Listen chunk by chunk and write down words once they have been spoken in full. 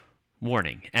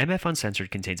Warning, MF Uncensored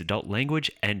contains adult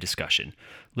language and discussion.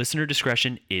 Listener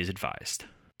discretion is advised.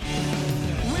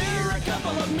 We're a couple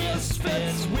of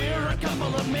misfits. We're a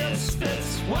couple of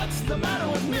misfits. What's the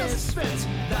matter with misfits?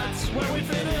 That's where we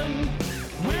fit in.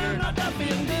 We're not Duffy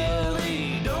and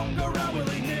Dilly. Don't go around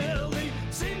willy-nilly.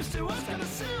 Seems to us kind of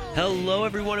silly. Hello,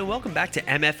 everyone, and welcome back to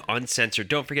MF Uncensored.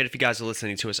 Don't forget, if you guys are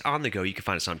listening to us on the go, you can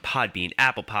find us on Podbean,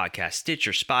 Apple Podcasts,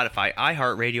 Stitcher, Spotify,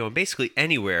 iHeartRadio, and basically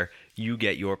anywhere you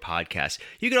get your podcast.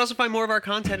 You can also find more of our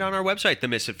content on our website,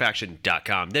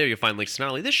 themisfitfaction.com. There you'll find links to not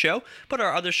only this show, but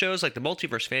our other shows like the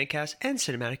Multiverse Fancast and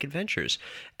Cinematic Adventures.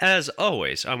 As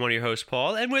always, I'm one of your hosts,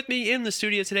 Paul, and with me in the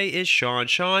studio today is Sean.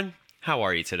 Sean, how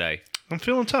are you today? I'm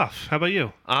feeling tough. How about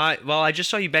you? Well, I just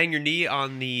saw you bang your knee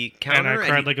on the counter. And I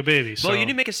cried like a baby. So. Well, you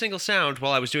didn't make a single sound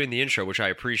while I was doing the intro, which I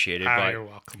appreciated. But you're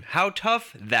welcome. How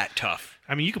tough? That tough.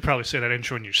 I mean, you could probably say that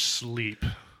intro in your sleep.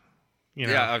 You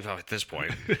know? Yeah, at this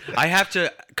point. I have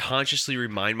to consciously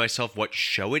remind myself what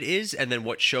show it is and then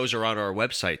what shows are on our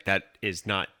website that is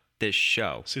not this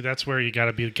show. See, that's where you got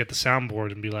to get the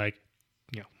soundboard and be like,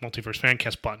 Multiverse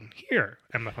Fancast button here,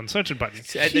 MF Uncensored button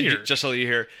And here. then just so you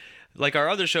hear, like our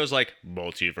other shows like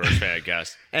Multiverse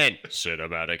Fancast and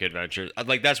Cinematic Adventures.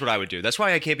 Like, that's what I would do. That's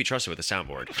why I can't be trusted with a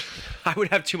soundboard. I would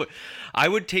have too much. I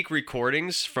would take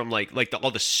recordings from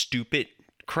all the stupid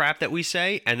crap that we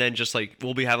say, and then just like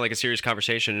we'll be having like a serious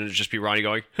conversation and it'll just be Ronnie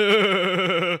going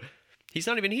he's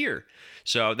not even here.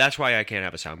 So that's why I can't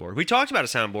have a soundboard. We talked about a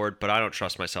soundboard, but I don't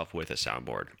trust myself with a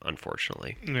soundboard,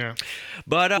 unfortunately. Yeah.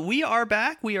 But we are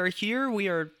back, we are here, we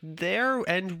are there,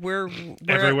 and we're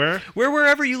everywhere. We're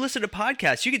wherever you listen to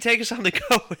podcasts. You can take us on the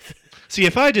go with. See,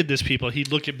 if I did this, people, he'd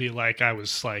look at me like I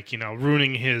was like,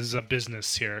 ruining his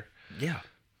business here. Yeah,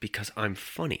 because I'm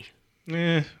funny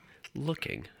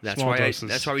looking. That's Small why doses.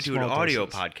 that's why we do an Small audio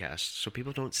doses. podcast, so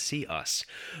people don't see us.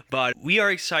 But we are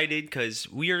excited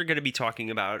because we are going to be talking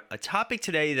about a topic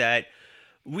today that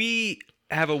we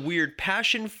have a weird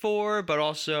passion for, but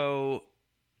also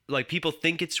like people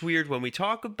think it's weird when we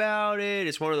talk about it.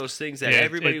 It's one of those things that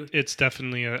everybody. It's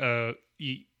definitely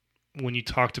when you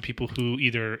talk to people who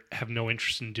either have no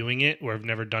interest in doing it or have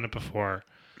never done it before,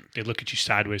 they look at you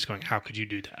sideways, going, "How could you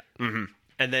do that?" Mm-hmm.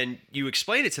 And then you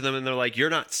explain it to them, and they're like,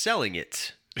 "You're not selling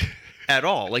it at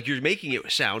all. Like, you're making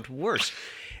it sound worse."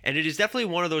 And it is definitely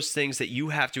one of those things that you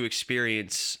have to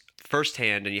experience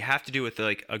firsthand, and you have to do with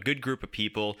like a good group of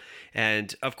people.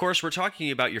 And of course, we're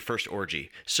talking about your first orgy.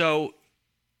 So,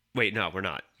 wait, no, we're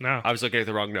not. No, I was looking at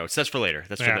the wrong notes. That's for later.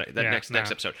 That's for the next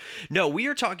episode. No, we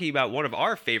are talking about one of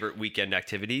our favorite weekend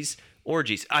activities.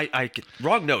 Orgies. I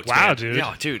wrong notes. Wow, man. dude.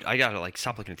 Yeah, dude. I gotta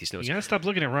stop looking at these notes. You gotta stop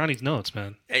looking at Ronnie's notes,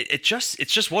 man. It's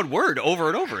just one word over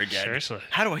and over again. Seriously.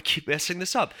 How do I keep messing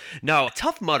this up? No,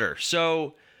 Tough Mudder.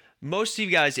 So most of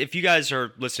you guys, if you guys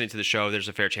are listening to the show, there's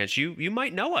a fair chance you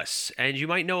might know us, and you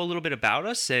might know a little bit about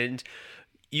us, and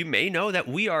you may know that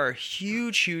we are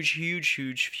huge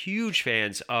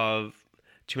fans of.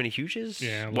 Too many huges?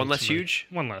 Yeah. One less huge?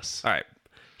 One less. All right.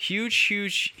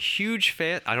 Huge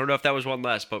fan. I don't know if that was one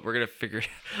less, but we're going to figure it.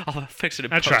 I'll fix it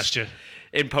in post. I trust you.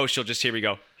 In post, you'll just hear me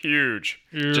go, huge.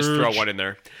 Just throw one in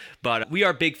there. But we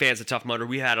are big fans of Tough Mudder.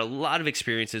 We had a lot of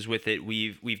experiences with it.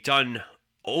 We've done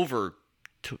over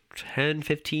 10,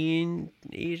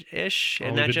 15-ish.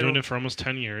 We've been doing it for almost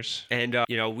 10 years. And,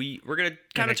 we're going to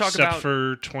kind of talk about. Except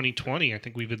for 2020, I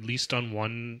think we've at least done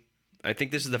one. I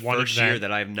think this is the first year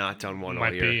that I have not done one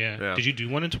all year. Be, yeah. Did you do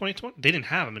one in 2020? They didn't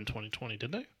have them in 2020,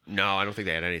 did they? No, I don't think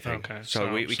they had anything. Okay.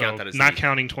 So we count that as not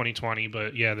counting 2020,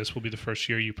 but yeah, this will be the first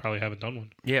year you probably haven't done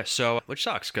one. Yeah, so which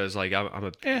sucks because I'm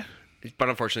a but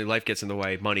unfortunately life gets in the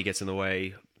way, money gets in the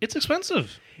way. It's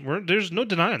expensive. There's no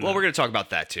denying that. Well, we're going to talk about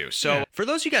that too. So for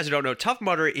those of you guys who don't know, Tough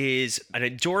Mudder is an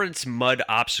endurance mud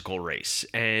obstacle race,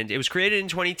 and it was created in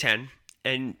 2010.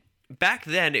 And back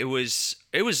then it was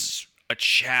a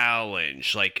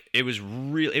challenge. Like it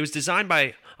was designed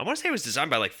by, I want to say it was designed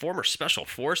by like former special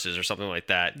forces or something like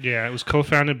that. Yeah, it was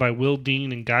co-founded by Will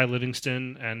Dean and Guy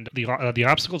Livingston, and the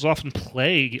obstacles often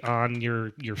play on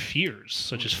your fears,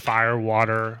 such as fire,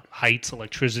 water, heights,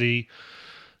 electricity.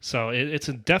 So it's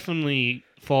definitely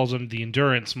falls under the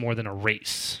endurance more than a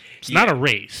race. It's not a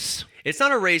race. It's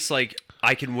not a race like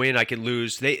I can win, I can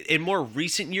lose. In more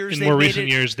recent years,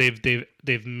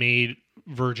 they've made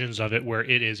versions of it where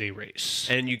it is a race,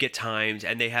 and you get timed,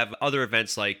 and they have other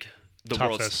events like the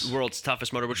world's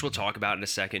toughest mudder, which we'll talk about in a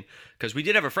second, because we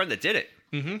did have a friend that did it.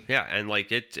 Mm-hmm. Yeah, and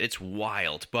like it's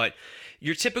wild. But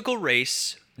your typical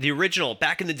race, the original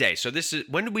back in the day. So this is,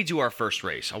 when did we do our first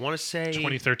race? I want to say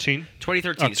 2013.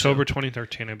 October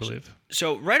 2013, I believe.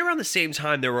 So right around the same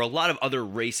time, there were a lot of other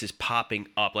races popping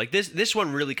up. Like this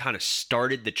one really kind of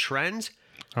started the trend.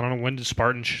 I don't know, when did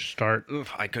Spartan start?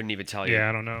 Oof, I couldn't even tell you. Yeah,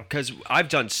 I don't know. Because I've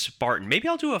done Spartan. Maybe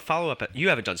I'll do a follow-up. You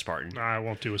haven't done Spartan. I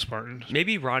won't do a Spartan.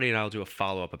 Maybe Ronnie and I will do a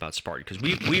follow-up about Spartan because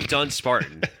we've done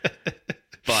Spartan.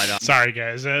 But Sorry,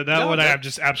 guys. That one I that- have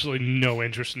just absolutely no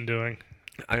interest in doing.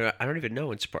 I don't even know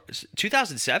when Spartan.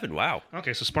 2007. Wow.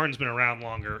 Okay, so Spartan's been around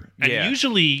longer. And Yeah.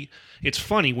 usually, it's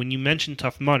funny, when you mention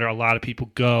Tough Mudder, a lot of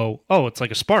people go, oh, it's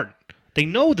like a Spartan. They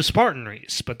know the Spartan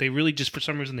race, but they really just, for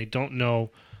some reason, they don't know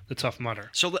the Tough Mudder.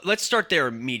 So let's start there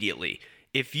immediately.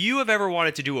 If you have ever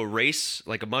wanted to do a race,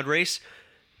 like a mud race,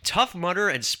 Tough Mudder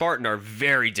and Spartan are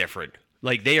very different.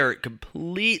 Like, they are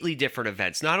completely different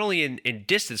events, not only in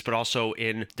distance, but also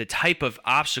in the type of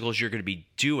obstacles you're going to be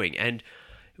doing. And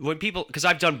when people, because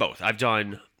I've done both. I've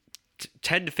done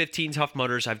 10 to 15 Tough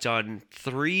Mudders. I've done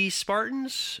 3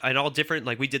 Spartans, and all different.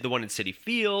 Like, we did the one in City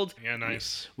Field. Yeah,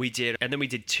 nice. We did, and then we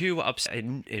did 2 up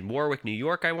in Warwick, New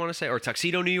York, I want to say, or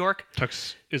Tuxedo, New York.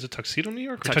 Is it Tuxedo, New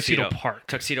York? Or Tuxedo Park?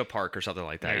 Tuxedo Park or something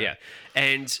like that, Yeah. yeah.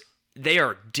 And they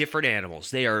are different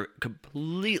animals. They are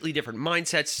completely different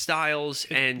mindsets, styles,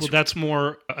 and Well, that's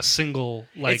more a single,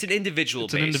 like... it's an individual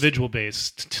It's base. an individual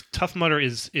base. Tough Mudder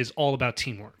is all about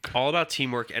teamwork. All about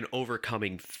teamwork and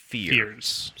overcoming fear.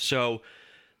 Fears. So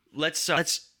let's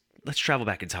travel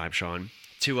back in time, Sean,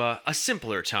 to a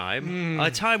simpler time, a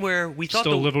time where we thought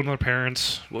Still living with our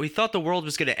parents. we thought the world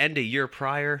was going to end a year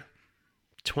prior,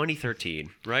 2013,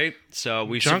 right? So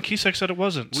John Cusack said it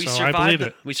wasn't, we so I survived believe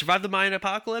it. We survived the Mayan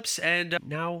apocalypse, and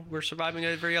now we're surviving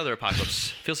every other apocalypse.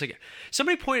 Feels like it.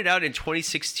 Somebody pointed out in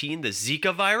 2016 the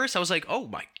Zika virus. I was like, oh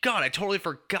my god, I totally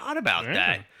forgot about Yeah.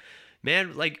 that.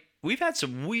 Man, like, we've had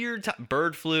some weird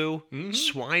bird flu,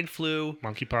 swine flu,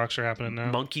 Monkeypox are happening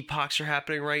now. monkeypox are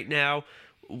happening right now.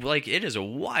 Like, it is a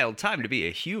wild time to be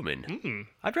a human.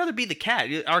 I'd rather be the cat.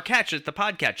 Our cat, the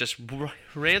podcat, just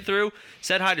ran through,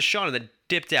 said hi to Sean, and then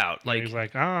dipped out. Like, He's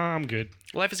like, I'm good.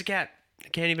 life as a cat. I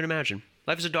can't even imagine.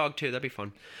 Life as a dog, too. That'd be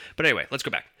fun. But anyway, let's go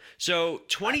back. So,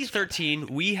 2013,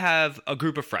 we have a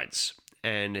group of friends.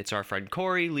 And it's our friend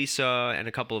Corey, Lisa, and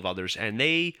a couple of others. And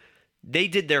they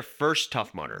did their first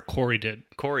Tough Mudder. Corey did.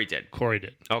 Corey did.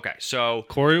 Okay, so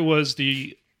Corey was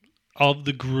of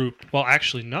the group. Well,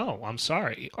 actually, no. I'm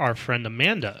sorry. Our friend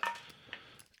Amanda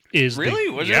is really?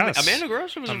 Was yes. it Amanda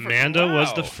Gross? Was Amanda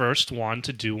was the Wow. first one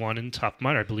to do one in Tough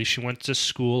Mudder. I believe she went to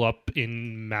school up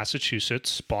in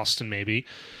Massachusetts, Boston maybe,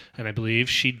 and I believe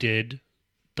she did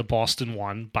the Boston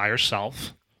one by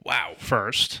herself Wow.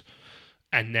 first,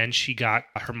 and then she got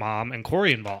her mom and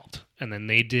Corey involved, and then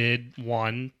they did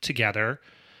one together,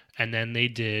 and then they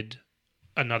did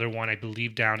another one, I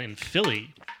believe, down in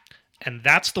Philly, and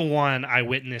that's the one I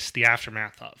witnessed the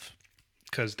aftermath of,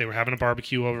 because they were having a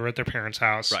barbecue over at their parents'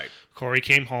 house. Right. Corey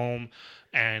came home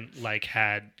and like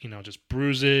had, just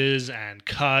bruises and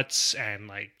cuts and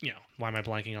like, why am I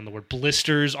blanking on the word,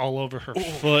 blisters all over her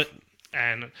foot.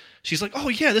 And she's like, oh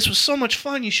yeah, this was so much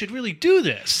fun. You should really do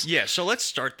this. Yeah, so let's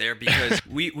start there because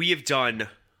we've done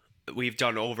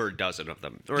over a dozen of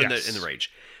them, or Yes. in the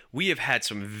range. We have had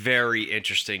some very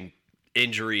interesting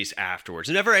injuries afterwards.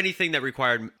 Never anything that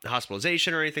required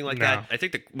hospitalization or anything like No. that. I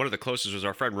think one of the closest was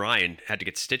our friend Ryan had to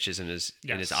get stitches in his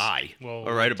Yes. eye, Well,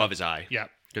 or right above his eye. Yeah.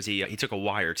 because he took a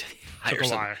wire to the eye Took or a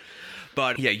something. wire.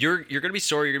 But yeah, you're gonna be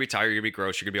sore, you're gonna be tired, you're gonna be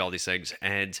gross, you're gonna be all these things,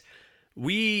 and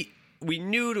we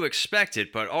knew to expect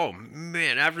it. But oh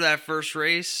man, after that first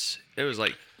race, it was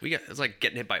like it's like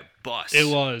getting hit by a bus. It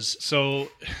was. So,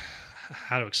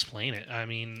 how to explain it? I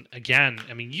mean,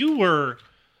 you were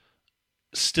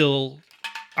still,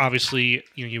 obviously,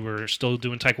 you were still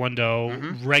doing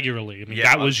Taekwondo regularly. I mean, Yeah,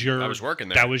 that was I was working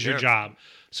there. That was your Yeah. job.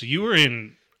 So you were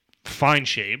in fine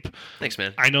shape. Thanks,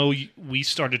 man. I know we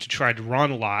started to try to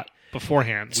run a lot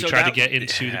beforehand. We So tried to that- get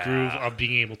into the groove yeah. of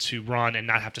being able to run and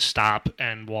not have to stop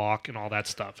and walk and all that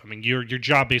stuff. I mean, your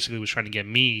job basically was trying to get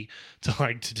me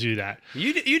to do that.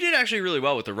 You did actually really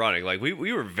well with the running. Like we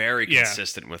were very Yeah.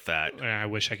 consistent with that. And I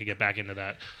wish I could get back into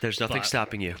that. There's nothing But-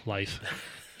 stopping you. Life.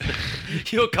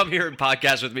 You'll come here and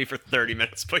podcast with me for 30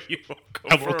 minutes, but you won't go.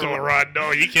 I for won't a go run. run. No,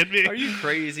 are you kidding me? Are you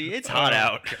crazy? It's hot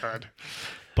out. God.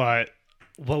 But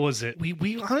what was it?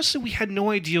 We honestly we had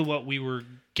no idea what we were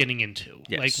getting into.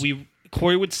 Yes. Like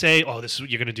Corey would say, "Oh, this is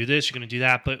you're going to do this, you're going to do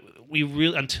that," but we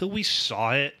really until we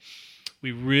saw it,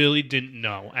 we really didn't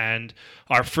know. And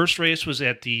our first race was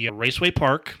at the Raceway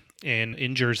Park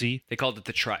in Jersey, They called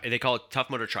it They call it Tough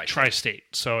Mudder Tri. Tri-State.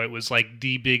 So it was like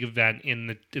the big event in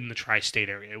the Tri-State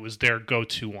area. It was their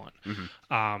go-to one.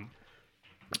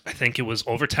 I think it was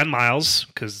over 10 miles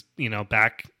because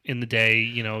back in the day,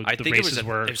 I the think races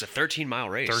were it was a 13-mile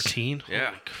race. 13. Yeah.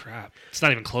 Holy crap! It's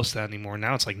not even close to that anymore.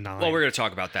 Now it's like 9. Well, we're going to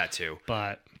talk about that too.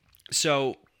 but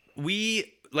So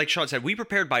like Sean said, we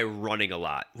prepared by running a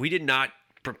lot. We did not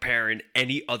prepare in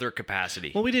any other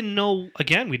capacity. Well, we didn't know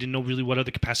really what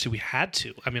other capacity we had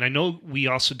to. I mean, I know we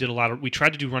also did we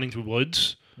tried to do running through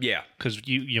woods. Yeah. Because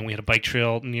we had a bike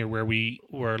trail near where we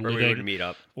were living. We would meet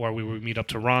up. Or we would meet up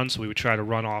to run, so we would try to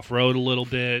run off-road a little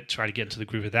bit, try to get into the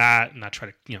groove of that, and not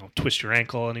try to, twist your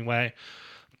ankle anyway.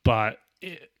 But,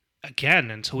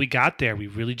 again, until we got there, we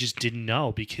really just didn't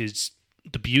know, because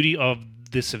the beauty of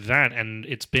this event, and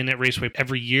it's been at Raceway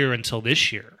every year until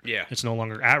this year. Yeah. It's no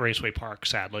longer at Raceway Park,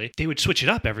 sadly. They would switch it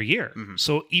up every year. Mm-hmm.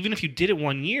 So even if you did it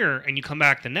one year and you come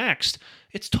back the next,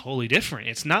 it's totally different.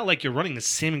 It's not like you're running the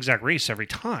same exact race every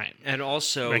time. And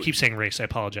also... I keep saying race, I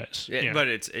apologize. Yeah. But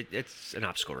it's an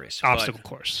obstacle race. Obstacle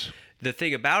course. The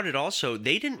thing about it also,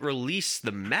 they didn't release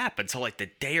the map until like the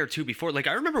day or two before. Like,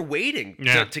 I remember waiting to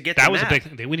get the map. That was a big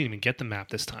thing. They wouldn't even get the map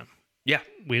this time. Yeah,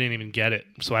 we didn't even get it.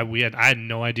 So I had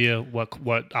no idea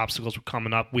what obstacles were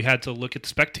coming up. We had to look at the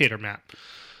spectator map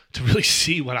to really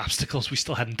see what obstacles we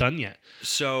still hadn't done yet.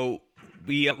 So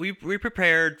we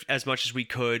prepared as much as we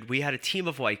could. We had a team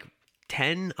of like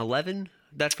 10, 11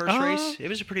 that first race. It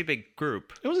was a pretty big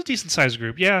group. It was a decent sized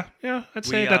group. Yeah, I'd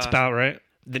say that's about right.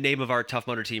 The name of our Tough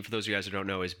Mudder team, for those of you guys who don't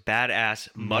know, is Badass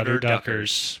Mudder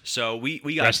Duckers. So we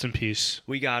got... Rest in peace.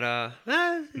 We got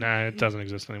Nah, it doesn't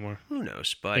exist anymore. Who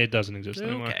knows? But it doesn't exist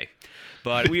anymore. Okay.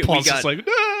 But we Paul's got... just like,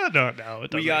 no, it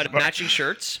doesn't we got exist. matching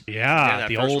shirts. Yeah,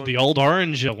 the old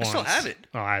orange ones. I still have it.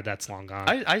 Oh, that's long gone.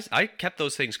 I kept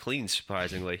those things clean,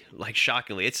 surprisingly. Like,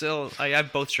 shockingly. It's still... I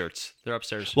have both shirts. They're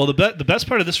upstairs. Well, the best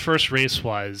part of this first race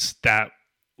was that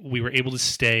we were able to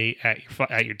stay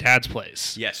at your dad's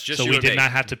place. Yes, just so you we and did me. not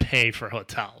have to pay for a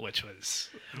hotel, which was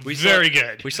very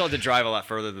good. We still had to drive a lot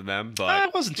further than them, but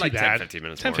it wasn't too like bad. 10, 15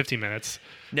 minutes 10, more. 15 minutes.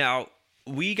 Now,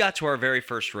 we got to our very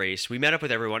first race. We met up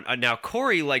with everyone. Now,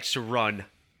 Corey likes to run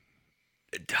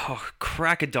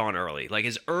crack of dawn early, like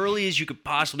as early as you could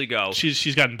possibly go.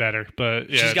 She's gotten better, but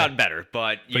yeah, she's gotten better,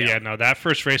 but yeah, no, that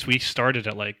first race we started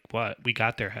at like what? We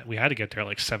got there. We had to get there at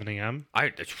like 7 a.m.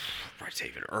 I'd say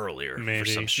even earlier. Maybe.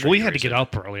 For some Well, we had to reason. get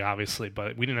up early, obviously,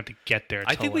 but we didn't have to get there.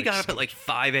 I think we got up at like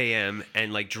 5 a.m.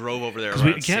 and like drove over there.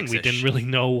 Around we didn't really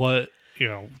know what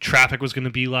traffic was going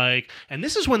to be like, and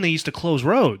this is when they used to close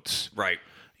roads. Right.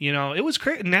 It was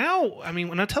crazy. Now, I mean,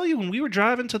 when I tell you, when we were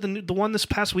driving to the one this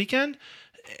past weekend,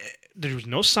 there was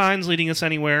no signs leading us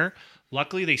anywhere.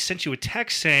 Luckily, they sent you a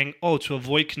text saying, "Oh, to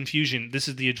avoid confusion, this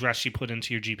is the address you put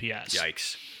into your GPS."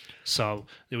 Yikes. So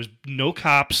there was no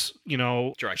cops,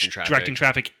 directing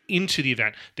traffic into the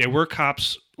event. There were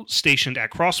cops stationed at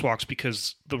crosswalks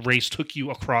because the race took you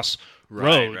across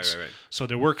roads. Right. So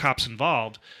there were cops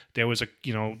involved. There was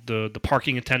the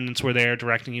parking attendants were there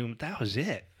directing you. That was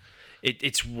it.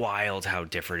 It's wild how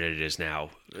different it is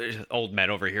now. Old men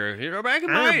over here, back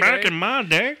in my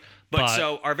day. But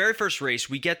so our very first race,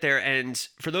 we get there, and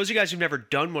for those of you guys who've never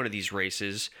done one of these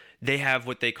races, they have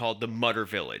what they call the Mudder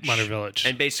Village. Mudder Village.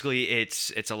 And basically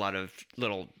it's a lot of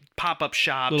little pop-up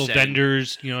shops. Little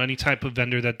vendors, any type of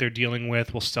vendor that they're dealing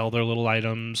with will sell their little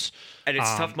items. And it's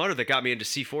Tough Mudder that got me into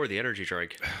C4, the energy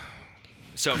drink.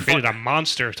 So created a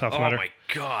monster Tough Mudder. Oh my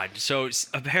God. So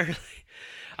apparently...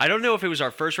 I don't know if it was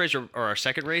our first race or our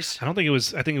second race. I don't think it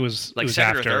was. I think it was like it was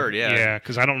second after. or third. Yeah, yeah,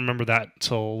 because I don't remember that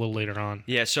until a little later on.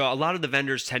 Yeah, so a lot of the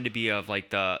vendors tend to be of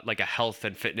like a health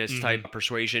and fitness type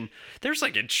persuasion. There's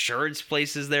like insurance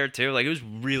places there too. Like it was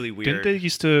really weird. Didn't they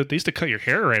used to cut your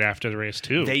hair right after the race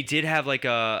too? They did have like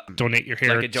a donate your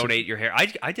hair. Like a donate your hair.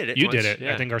 I did it. You once. did it.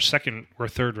 Yeah. I think our second or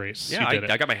third race. Yeah, you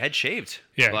did I got my head shaved.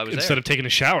 Yeah, while I was instead there. of taking a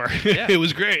shower. Yeah. It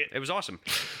was great. It was awesome.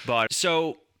 But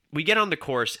so we get on the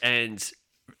course and.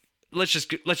 Let's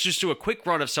just do a quick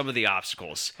run of some of the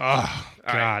obstacles. Oh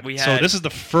God! Right, so this is the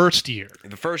first year.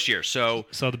 The first year. So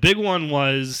the big one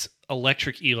was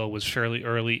electric eel was fairly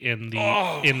early in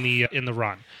the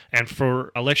run, and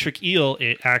for electric eel,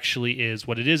 it actually is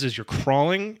what it is you're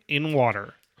crawling in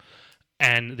water,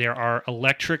 and there are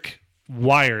electric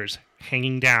wires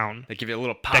hanging down that give you a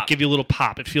little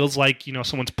pop. It feels like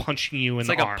someone's punching you in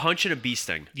the arm. It's like a punch and a bee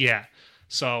sting. Yeah.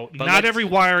 So not every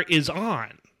wire is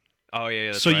on. Oh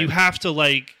yeah. So you have to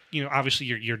obviously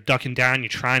you're ducking down, you're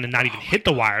trying to not even hit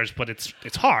the wires, but it's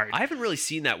hard. I haven't really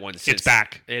seen that one since. It's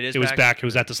back. It was back. It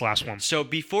was at this last one. So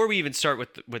before we even start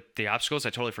with the obstacles, I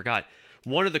totally forgot.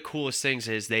 One of the coolest things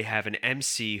is they have an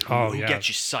MC who gets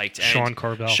you psyched. And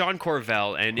Sean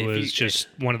Corvell, and who is just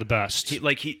one of the best.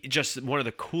 He just one of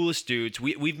the coolest dudes.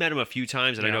 We've met him a few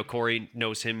times, and I know Corey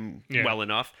knows him well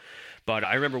enough. But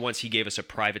I remember once he gave us a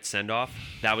private send-off.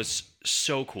 That was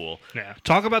so cool. Yeah.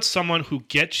 Talk about someone who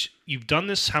gets you've done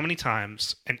this how many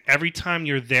times, and every time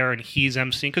you're there and he's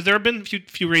emceeing, because there have been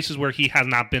few races where he has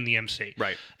not been the MC.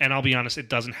 Right. And I'll be honest, it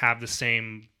doesn't have the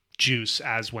same juice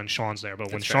as when Sean's there. But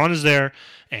when That's fair. Sean is there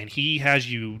and he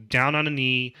has you down on a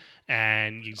knee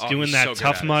and he's doing he's that so good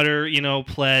Tough at it. Mudder,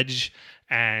 pledge.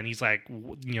 And he's like,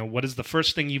 what is the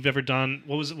first thing you've ever done?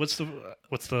 When's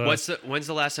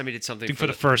the last time he did something for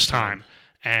the first time?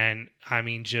 And I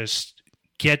mean, just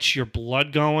gets your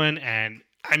blood going. And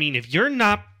I mean, if you're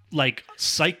not like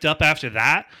psyched up after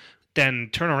that, then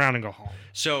turn around and go home.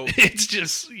 So It's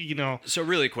just, So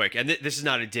really quick, and this is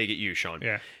not a dig at you, Sean.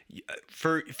 yeah.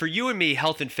 For you and me,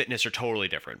 health and fitness are totally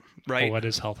different, right? Well, what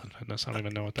is health and fitness? I don't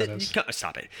even know what that is.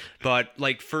 Stop it. But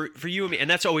like for you and me, and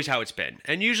that's always how it's been.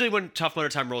 And usually when Tough Mudder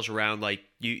time rolls around, like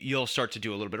you'll start to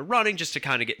do a little bit of running just to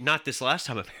kind of get, not this last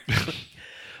time apparently,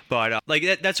 but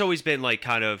like that's always been like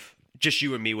kind of just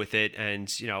you and me with it. And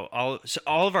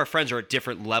all of our friends are at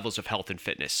different levels of health and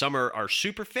fitness. Some are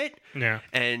super fit, Yeah.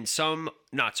 and some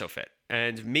not so fit.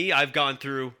 And me, I've gone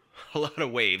through a lot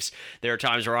of waves. There are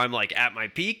times where I'm like at my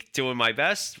peak, doing my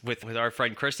best with our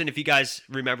friend Kristen. If you guys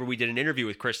remember, we did an interview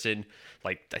with Kristen,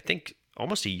 like I think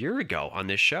almost a year ago on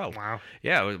this show. Wow.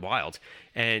 Yeah, it was wild.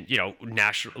 And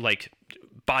national like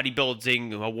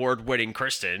bodybuilding award-winning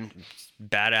Kristen,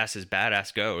 badass as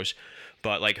badass goes.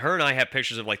 But like her and I have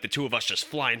pictures of like the two of us just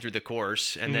flying through the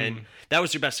course, and then that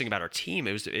was the best thing about our team.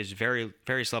 It was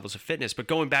various levels of fitness. But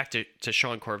going back to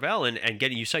Sean Corvell and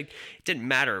getting you psyched, it didn't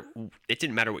matter. It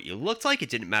didn't matter what you looked like. It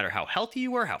didn't matter how healthy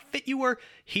you were, how fit you were.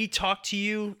 He talked to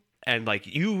you, and like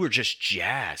you were just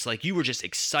jazzed, like you were just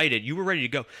excited. You were ready to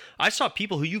go. I saw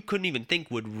people who you couldn't even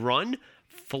think would run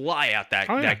fly out that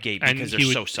gate because they're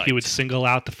so psyched. He would single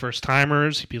out the first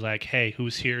timers. He'd be like, "Hey,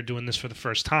 who's here doing this for the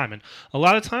first time?" And a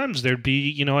lot of times there'd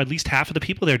be, at least half of the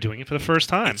people there doing it for the first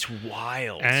time. It's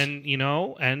wild. And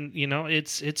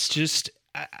it's just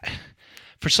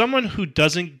for someone who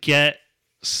doesn't get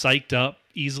psyched up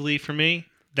easily. For me,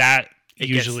 that It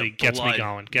usually gets me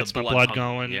going, gets my blood blood pumping,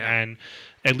 going, yeah. and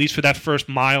at least for that first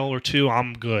mile or two,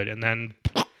 I'm good, and then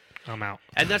I'm out.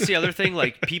 And that's the other thing.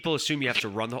 Like people assume you have to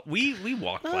run the. We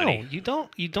walk plenty. No, you don't.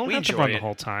 You don't We have to enjoy run the it.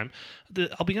 whole time.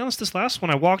 I'll be honest. This last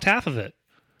one, I walked half of it.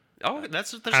 Oh,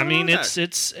 that's. I mean,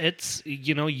 it's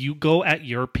you go at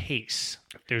your pace.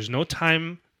 There's no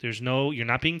time. You're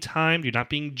not being timed. You're not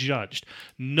being judged.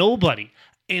 Nobody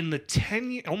in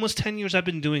the almost 10 years I've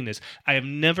been doing this, I have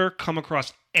never come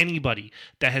across anybody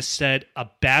that has said a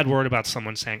bad word about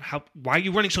someone saying, why are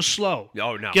you running so slow?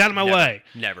 Oh no! Get out of my never, way.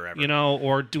 Never ever.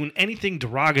 Or doing anything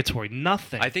derogatory.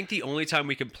 Nothing. I think the only time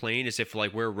we complain is if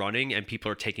like we're running and people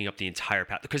are taking up the entire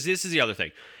path. Because this is the other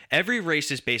thing. Every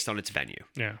race is based on its venue.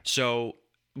 Yeah. So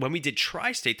when we did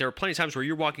Tri-State, there were plenty of times where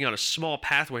you're walking on a small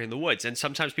pathway in the woods, and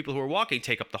sometimes people who are walking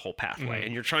take up the whole pathway,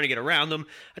 and you're trying to get around them.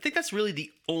 I think that's really the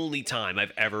only time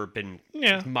I've ever been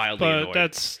mildly but annoyed.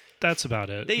 That's about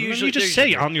it. They And then usually- you just they're say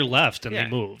usually- on your left and Yeah, they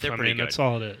move. they're I pretty mean, good. that's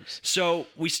all it is. So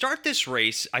we start this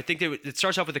race. I think it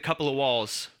starts off with a couple of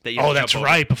walls that you. Oh, have to that's jump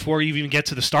over. right. Before you even get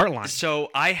to the start line. So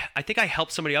I think I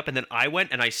helped somebody up, and then I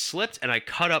went and I slipped and I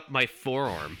cut up my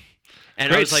forearm. And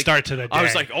I Great was like, start to the I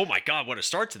was day. like, oh my god, what a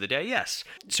start to the day! Yes.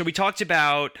 So we talked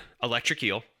about Electric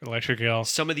Eel, Electric Eel.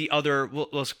 some of the other. Well,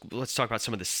 let's talk about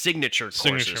some of the signature courses.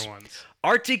 Signature ones.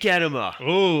 Arctic Enema.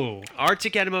 Ooh.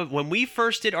 Arctic Enema. When we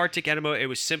first did Arctic Enema, it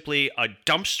was simply a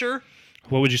dumpster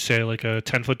What would you say? Like a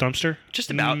 10-foot dumpster? Just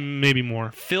about. Maybe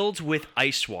more. filled with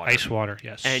ice water. Ice water,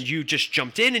 yes. And you just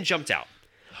jumped in and jumped out.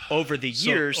 Over the So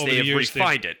years, over they the have years,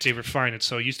 refined it. They refined it.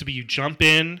 So it used to be you jump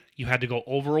in, you had to go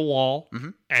over a wall,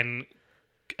 and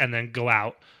then go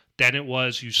out. Then it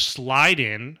was you slide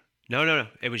in. No.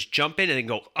 It was jump in and then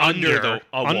go under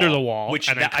the wall. Which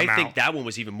and then come I think out. that one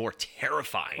was even more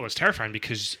terrifying. It was terrifying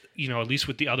because, at least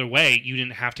with the other way, you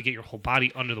didn't have to get your whole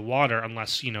body under the water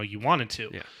unless, you wanted to.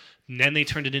 Yeah. And then they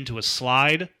turned it into a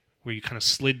slide where you kind of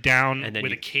slid down And then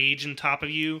with you- a cage on top of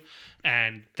you.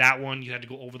 And that one, you had to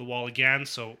go over the wall again.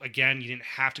 So, again, you didn't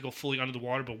have to go fully under the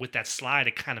water, but with that slide,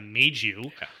 it kind of made you.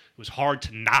 Yeah. It was hard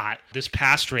to not. This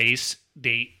past race,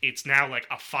 it's now like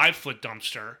a 5-foot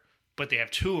dumpster, but they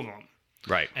have 2 of them.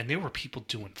 Right. And there were people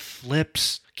doing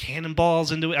flips,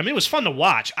 cannonballs into it. I mean, it was fun to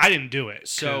watch. I didn't do it.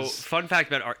 So 'cause- fun fact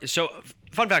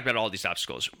about all these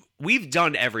obstacles. We've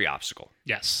done every obstacle.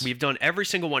 yes. We've done every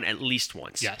single one at least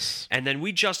once. Yes. And then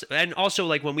and also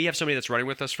like when we have somebody that's running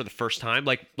with us for the first time,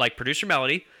 like producer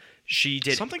Melody, She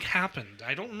did. Something happened.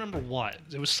 I don't remember what.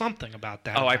 There was something about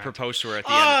that. Oh, I event. proposed to her at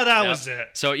the Oh, end. that Yep. was it.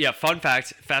 So yeah, fun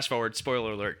fact. Fast forward.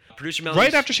 Spoiler alert. Producer Melanie.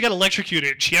 Right after she got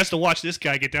electrocuted, she has to watch this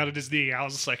guy get down on his knee. I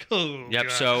was just like, oh. Yep.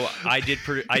 God. So I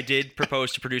did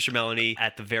propose to producer Melanie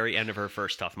at the very end of her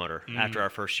first Tough Mudder after our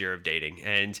first year of dating,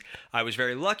 and I was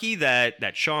very lucky that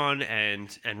Sean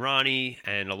and Ronnie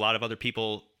and a lot of other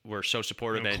people were so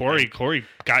supportive. And Corey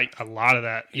got a lot of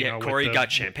that. You know, with Corey the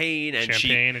got champagne, and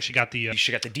she got the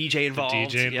she got the DJ involved.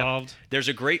 DJ Yep. involved. There's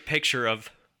a great picture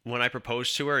of when I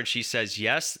proposed to her, and she says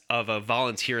yes, of a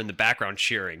volunteer in the background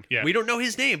cheering. Yeah. We don't know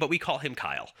his name, but we call him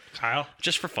Kyle, Kyle.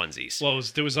 just for funsies. Well,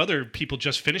 there was other people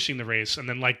just finishing the race, and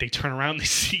then like they turn around, they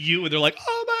see you, and they're like,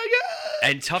 "Oh my god!"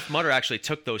 And Tough Mudder actually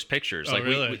took those pictures. Oh, like,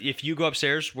 really? if you go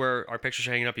upstairs where our pictures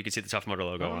are hanging up, you can see the Tough Mudder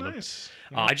logo Oh, on them. nice.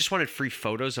 I just wanted free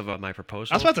photos of my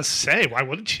proposal. I was about to say, why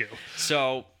wouldn't you?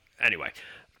 So anyway,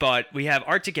 but we have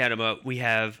Arctic Enema, we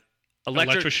have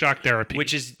Electroshock therapy,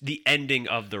 which is the ending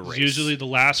of the race. usually the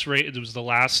last race. It was the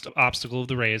last obstacle of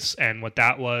the race, and what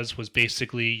that was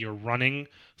basically you're running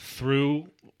through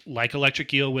like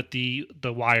electric eel with the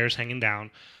wires hanging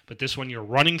down. But this one, you're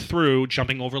running through,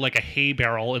 jumping over like a hay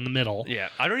barrel in the middle. Yeah,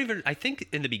 I think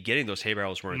in the beginning those hay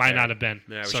barrels weren't Might there. not have been.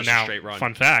 Yeah, it was so just a now, straight run.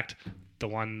 fun fact: the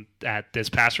one at this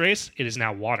past race, it is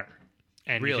now water,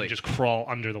 and you Really? can just crawl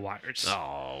under the wires.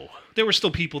 Oh, There were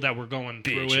still people that were going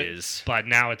through Bitches. it, but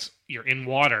now you're in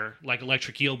water like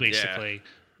electric eel basically.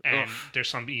 And Oof. there's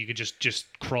some you could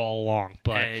just crawl along,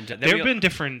 but And then there have we- been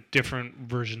different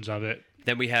versions of it.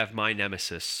 then we have my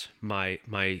nemesis, my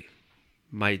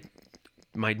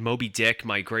Moby Dick,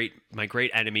 my great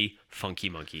enemy, Funky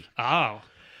Monkey. Oh,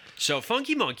 So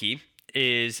Funky Monkey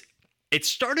it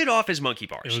started off as monkey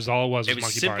bars. it was all it was. It was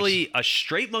monkey simply a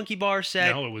straight monkey bar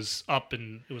set. bars. No, it was up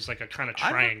and it was like a kind of I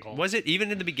don't- triangle. Was it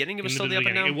even in the beginning? It was In still the up and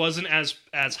beginning. down. It wasn't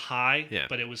as high, Yeah.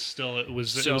 but it was still it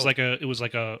was So- like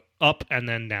a up and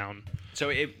then down. So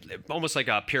it almost like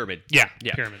a pyramid. Yeah,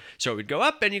 pyramid. So it would go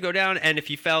up and you go down, and if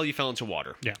you fell into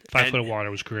water. Yeah, 5 And foot of water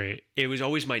was great. It was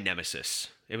always my nemesis.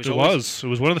 It was. It always,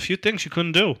 was one of the few things you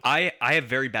couldn't do. I have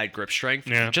very bad grip strength.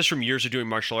 Yeah. Just from years of doing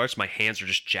martial arts, my hands are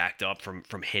just jacked up from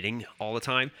hitting all the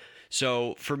time.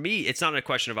 So for me, it's not a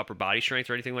question of upper body strength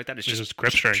or anything like that. It's just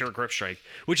grip strength. pure grip strength,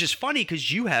 which is funny because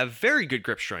you have very good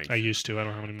grip strength. I used to. I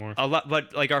don't have any more. A lot,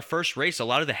 but like our first race, a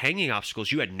lot of the hanging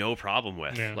obstacles you had no problem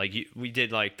with. Yeah. Like we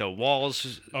did like the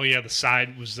walls. Oh yeah, the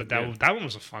side was that one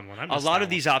was a fun one. I A missed lot that of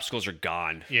these obstacles are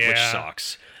gone, which Yeah.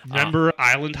 sucks. one. Remember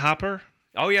Island Hopper?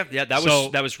 Oh yeah, that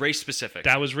was race specific.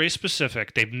 That was race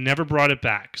specific. They've never brought it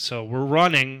back. So we're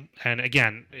running, and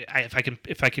again,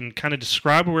 if I can kind of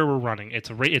describe where we're running, it's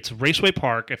Raceway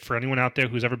Park. If for anyone out there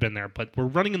who's ever been there, but we're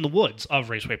running in the woods of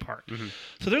Raceway Park. Mm-hmm.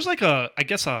 So there's like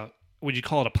would you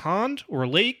call it a pond or a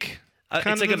lake? It's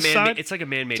kind of like to the side? it's like a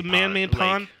man-made. It's a man-made lake.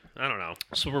 pond. I don't know.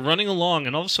 So we're running along,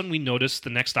 and all of a sudden we notice the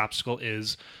next obstacle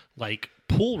is like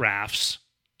pool rafts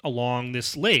along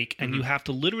this lake, and you have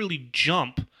to literally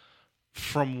jump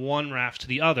from one raft to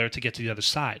the other to get to the other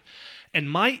side. And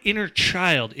my inner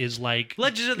child is like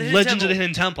Legends of the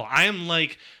Hidden Temple. I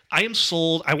am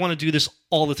sold. I want to do this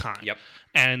all the time. Yep.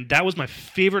 And that was my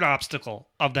favorite obstacle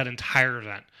of that entire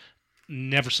event.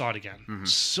 Never saw it again.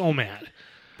 So mad.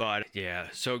 But yeah,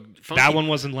 so That one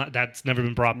wasn't. That's never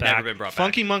been brought back. Never been brought back.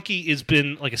 Funky Monkey has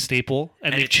been like a staple,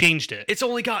 and they've changed it. It's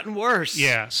only gotten worse.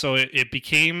 Yeah, so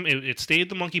it stayed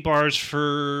the monkey bars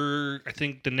for I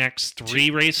think the next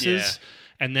 3 races,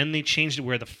 and then they changed it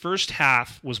where the first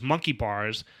half was monkey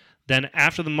bars. Then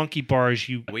after the monkey bars,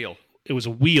 Wheel. it was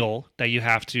a wheel that you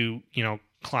have to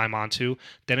climb onto.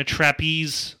 Then a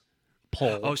trapeze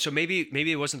pole. Oh, so maybe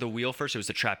it wasn't the wheel first. It was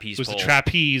the trapeze. It was pole. the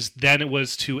trapeze. Then it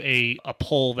was to a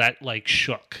pole that like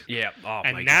shook. Yeah. Oh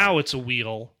And my now God. it's a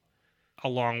wheel,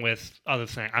 along with other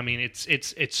things. I mean, it's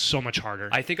so much harder.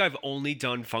 I think I've only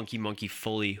done Funky Monkey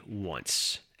fully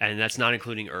once, and that's not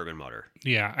including Urban Mutter.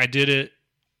 Yeah, I did it.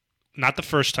 Not the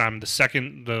first time. The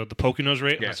second, the Poconos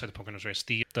race. Yeah. I said the Poconos race.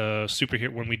 The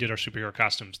superhero when we did our superhero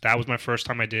costumes. That was my first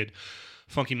time I did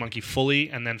Funky Monkey fully,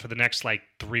 and then for the next like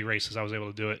 3 races, I was able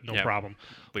to do it, no Yeah. problem.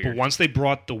 Weird. But once they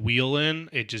brought the wheel in,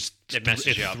 it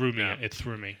messes you up. threw me. Yeah. It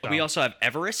threw me. We So, also have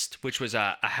Everest, which was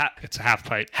it's a half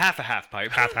pipe. half a half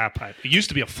pipe. Half pipe. It used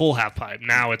to be a full half pipe.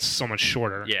 Now it's so much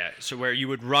shorter. Yeah, so where you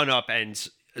would run up, and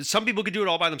some people could do it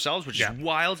all by themselves, which Yeah. is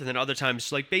wild, and then other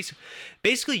times, like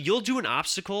basically, you'll do an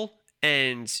obstacle,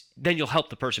 and then you'll help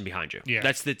the person behind you. Yeah.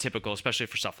 That's the typical, especially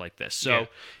for stuff like this. So Yeah.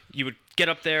 you would get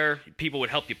up there, people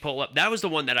would help you pull up. That was the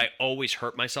one that I always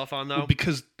hurt myself on, though. Well,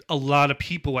 because a lot of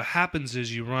people, what happens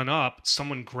is you run up,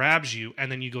 someone grabs you,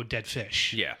 and then you go dead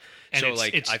fish. Yeah. And So,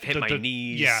 like, I've hit my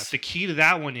knees. Yeah, the key to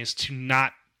that one is to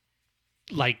not,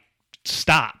 like,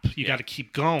 stop. You got to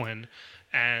keep going,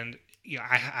 and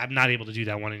I'm not able to do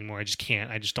that one anymore. I just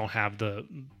can't. I just don't have the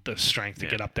strength to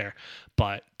get up there.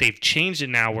 But they've changed it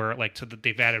now where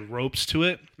they've added ropes to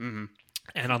it. Mm-hmm.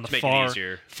 And on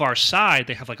the far side,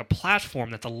 they have like a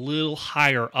platform that's a little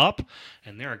higher up,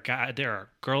 and there are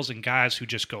girls and guys who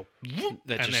just go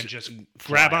then just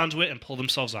grab onto it and pull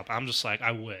themselves up. I'm just like,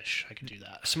 I wish I could do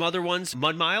that. Some other ones,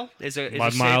 Mud Mile is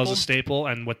a staple,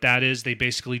 and what that is, they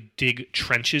basically dig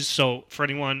trenches. So for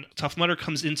anyone, Tough Mudder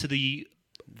comes into the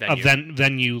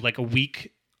venue like a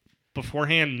week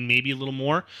beforehand, maybe a little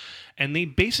more, and they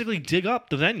basically dig up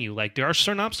the venue. Like, there are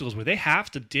certain obstacles where they have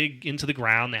to dig into the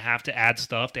ground, they have to add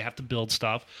stuff, they have to build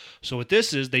stuff. So what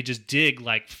this is, they just dig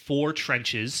like 4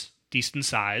 trenches, decent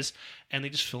size, and they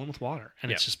just fill them with water.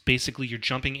 And it's just basically you're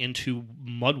jumping into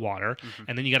mud water,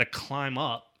 and then you got to climb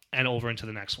up and over into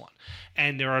the next one.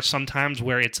 And there are some times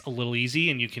where it's a little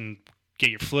easy and you can get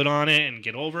your foot on it and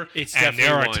get over. And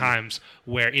there are times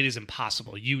where it is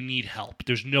impossible. You need help.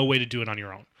 There's no way to do it on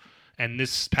your own. And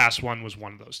this past one was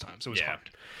one of those times. It was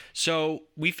hard. So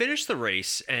we finished the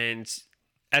race, and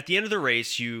at the end of the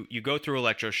race, you go through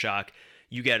electroshock.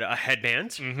 You get a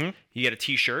headband. Mm-hmm. You get a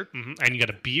T-shirt. Mm-hmm. And you get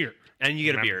a beer.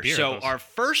 So our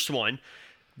first one,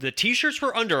 the T-shirts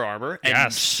were Under Armour.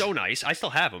 And so nice. I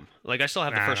still have them. Like, I still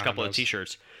have the first couple of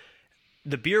T-shirts.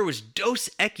 The beer was Dos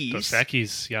Equis. Dos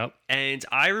Equis, yep. And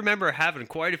I remember having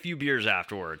quite a few beers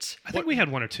afterwards. I think we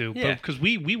had 1 or 2, because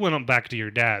we went up back to your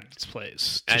dad's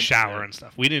place to shower and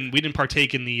stuff. We didn't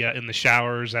partake in the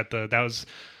showers I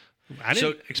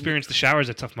didn't experience the showers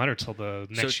at Tough Mudder till the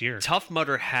next year. Tough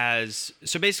Mudder has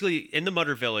basically in the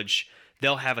Mudder Village,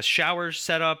 they'll have a shower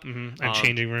set up and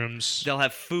changing rooms. They'll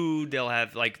have food. They'll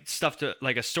have like stuff to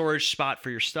like a storage spot for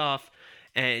your stuff,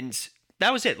 and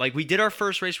that was it. Like, we did our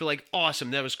first race. We're like, awesome.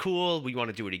 That was cool. We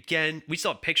want to do it again. We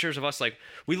still have pictures of us. Like,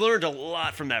 we learned a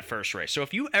lot from that first race. So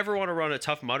if you ever want to run a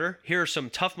Tough Mudder, here are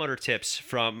some Tough Mudder tips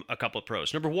from a couple of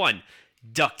pros. Number 1,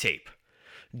 duct tape.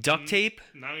 Duct tape.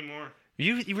 Not anymore.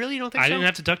 You really don't think so? I didn't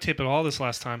have to duct tape at all this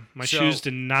last time. My shoes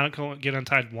did not get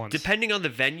untied once. Depending on the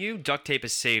venue, duct tape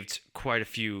has saved quite a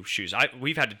few shoes.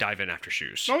 We've had to dive in after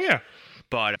shoes. Oh, yeah.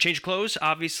 But change clothes,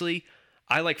 obviously.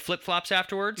 I like flip-flops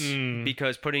afterwards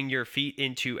because putting your feet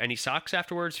into any socks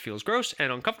afterwards feels gross and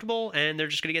uncomfortable, and they're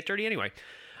just going to get dirty anyway.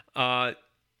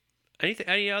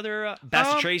 Any other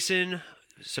Bacitracin,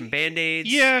 some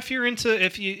Band-Aids? Yeah,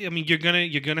 you're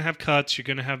gonna have cuts, you're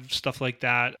gonna have stuff like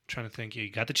that. I'm trying to think. You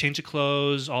got the change of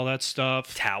clothes, all that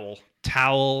stuff.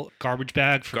 Towel, garbage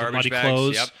bag for the muddy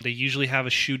clothes. Yep. They usually have a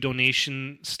shoe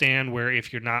donation stand where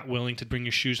if you're not willing to bring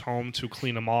your shoes home to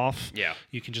clean them off,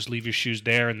 you can just leave your shoes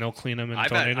there and they'll clean them and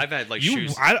donate them. I've had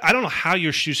shoes. I don't know how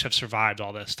your shoes have survived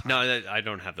all this time. No, I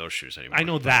don't have those shoes anymore. I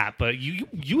know that, but you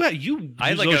use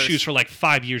those shoes for like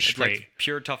 5 years straight. Like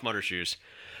pure Tough Mudder shoes.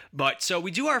 But so we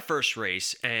do our first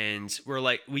race, and we're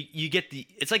like,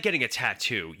 it's like getting a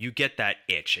tattoo. You get that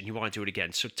itch, and you want to do it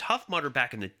again. So Tough Mudder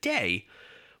back in the day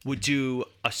would do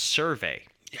a survey.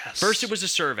 Yes. First, it was a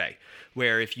survey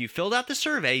where if you filled out the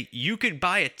survey, you could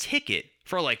buy a ticket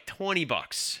for like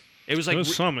 $20. It was like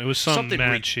something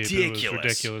mad cheap. Ridiculous. It was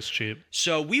ridiculous cheap.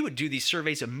 So we would do these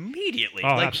surveys immediately.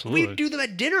 Oh, absolutely. We'd do them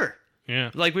at dinner.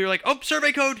 Yeah. Like we were like,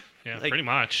 survey code. Yeah, like, pretty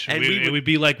much. And it would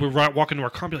be like we're walking to our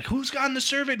car and be like, who's gotten the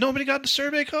survey? Nobody got the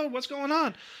survey code? What's going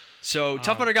on? So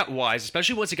Tough Mudder got wise,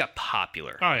 especially once it got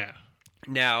popular. Oh, yeah.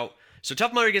 Now, so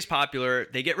Tough Mudder gets popular.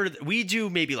 They get rid of. We do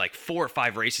maybe like 4 or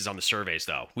 5 races on the surveys,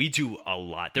 though. We do a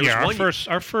lot.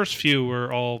 Our first few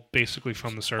were all basically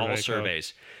from the survey. All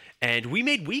surveys. And we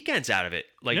made weekends out of it.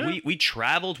 Like, we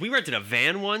traveled. We rented a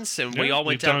van once, and we all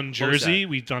went down. We've done Jersey.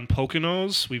 We've done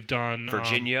Poconos. We've done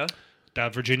Virginia.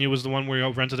 Virginia was the one where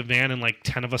we rented a van and like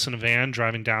 10 of us in a van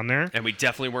driving down there. And we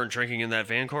definitely weren't drinking in that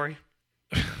van, Corey.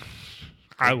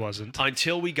 I wasn't.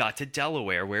 Until we got to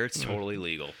Delaware, where it's totally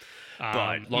legal.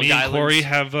 But me and Corey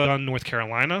have done North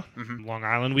Carolina. Mm-hmm. Long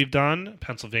Island we've done.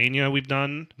 Pennsylvania we've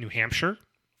done. New Hampshire,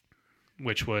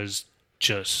 which was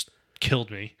just killed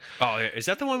me. Oh, is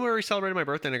that the one where we celebrated my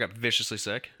birthday and I got viciously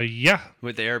sick? Yeah.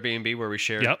 With the Airbnb where we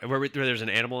shared, where there's an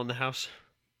animal in the house?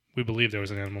 We believe there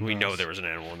was an animal in the house. We know there was an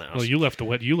animal in the house. Well, you left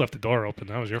the door open.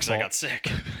 That was your fault. I got sick.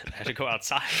 I had to go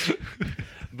outside.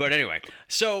 But anyway,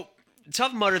 so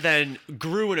Tough Mudder then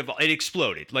grew and evolved. It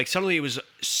exploded. Like, suddenly it was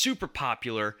super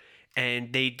popular,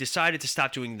 and they decided to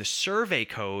stop doing the survey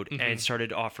code and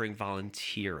started offering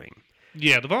volunteering.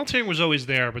 Yeah, the volunteering was always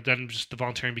there, but then just the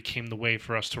volunteering became the way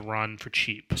for us to run for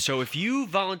cheap. So if you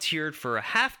volunteered for a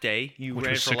half day, which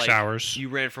was 6 hours. You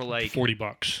ran for like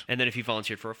 $40. And then if you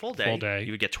volunteered for a full day,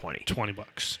 you would get $20.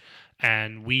 $20.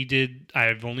 And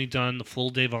I've only done the full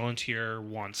day volunteer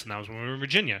once, and that was when we were in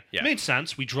Virginia. Yeah. It made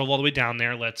sense. We drove all the way down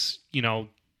there. Let's,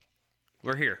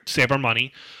 We're here. save our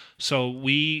money. So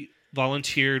we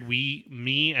volunteered.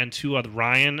 Me and two other,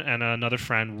 Ryan and another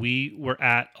friend, we were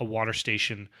at a water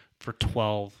station for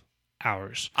 12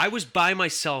 hours. I was by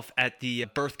myself at the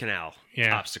birth canal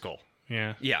Yeah. obstacle.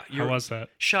 Yeah. Yeah. How was that?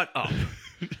 Shut up.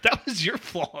 That was your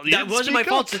fault. You That didn't wasn't my speak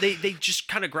fault. up. So they just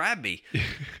kind of grabbed me.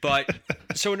 But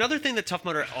so another thing that Tough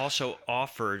Mudder also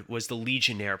offered was the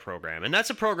Legionnaire program, and that's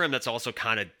a program that's also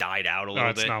kind of died out a No, little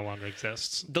it's bit. no longer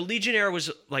exists. The Legionnaire was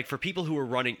like for people who were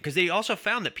running, because they also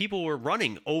found that people were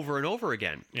running over and over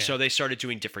again. Yeah. So they started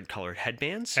doing different colored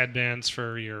headbands. Headbands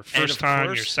for your And first of time,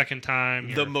 course, your second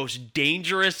time. The most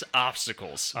dangerous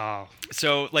obstacles. Oh,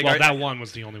 So like well, our, that one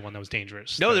was the only one that was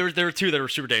dangerous. no, there were two that were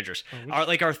super dangerous.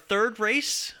 Our third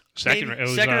race, Second maybe- ra- it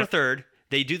was, or uh, third,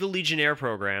 they do the Legionnaire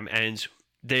program, and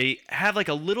they have like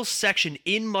a little section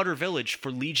in Mudder Village for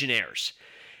Legionnaires.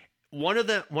 One of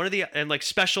the and like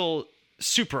special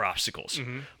super obstacles.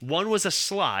 One was a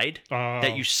slide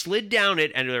that you slid down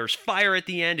it, and there was fire at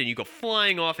the end, and you go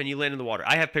flying off, and you land in the water.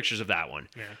 I have pictures of that one.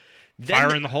 Yeah. Then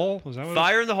Fire in the hole? Was that what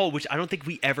Fire in the Hole, which I don't think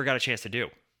we ever got a chance to do.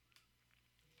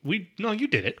 No, you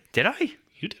did it. Did I?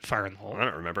 You did Fire in the Hole. I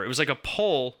don't remember. It was like a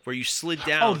pole where you slid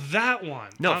down. Oh, that one.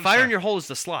 No, I'm Fire sorry. in Your Hole is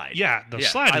the slide. Yeah, the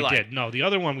slide I we lied. did. No, the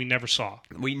other one we never saw.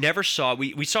 We never saw.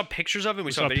 We saw pictures of it.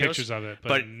 We saw videos. pictures of it,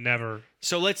 but never.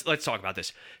 So let's talk about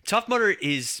this. Tough Mudder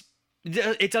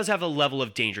it does have a level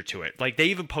of danger to it. Like they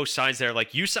even post signs there,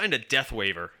 like you signed a death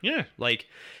waiver. Yeah. Like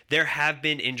there have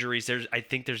been injuries. I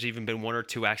think there's even been 1 or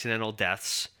 2 accidental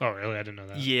deaths. Oh, really? I didn't know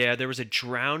that. Yeah, there was a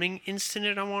drowning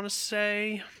incident, I want to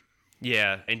say.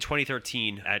 Yeah, in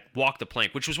 2013 at Walk the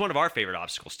Plank, which was one of our favorite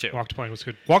obstacles too. Walk to Plank was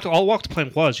good. All Walk to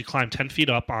Plank was you climb 10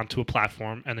 feet up onto a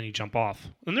platform and then you jump off.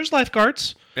 And there's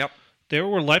lifeguards. Yep. There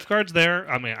were lifeguards there.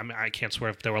 I mean, I can't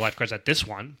swear if there were lifeguards at this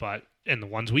one, but in the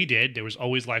ones we did, there was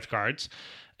always lifeguards.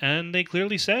 And they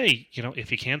clearly say,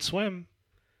 if you can't swim,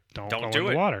 don't go do in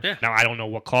the it. water. Yeah. Now, I don't know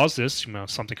what caused this.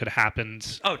 Something could have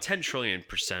happened. Oh, 10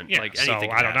 trillion%. Yeah, like so anything.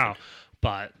 I could don't happen. know.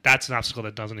 But that's an obstacle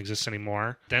that doesn't exist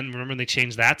anymore. Then remember they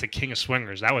changed that to King of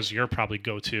Swingers. That was your probably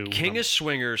go-to. King of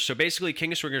Swingers. So basically,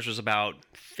 King of Swingers was about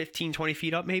 15, 20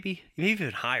 feet up, maybe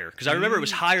even higher. Because I remember it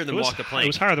was higher than Walk the Plank. It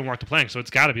was higher than Walk the Plank, so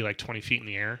it's got to be like 20 feet in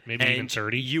the air, maybe even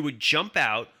 30. You would jump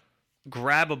out,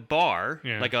 grab a bar,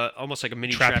 Yeah. almost like a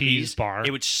mini Trapeze bar. It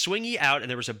would swing you out,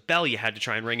 and there was a bell you had to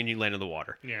try and ring, and you land in the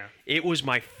water. Yeah. It was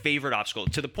my favorite obstacle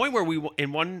to the point where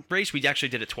in one race we actually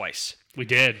did it twice. We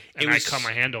did, and was- I cut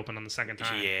my hand open on the second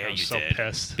time. Yeah, I was you so did.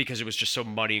 pissed. Because it was just so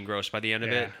muddy and gross by the end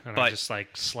of Yeah, it. and But I just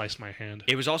sliced my hand.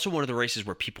 it was also one of the races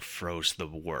where people froze the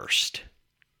worst.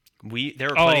 There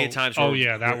were plenty of times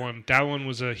where that one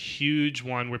was a huge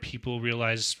one where people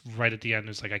realized right at the end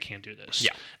it's like I can't do this.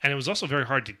 Yeah. And it was also very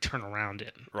hard to turn around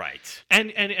in. Right.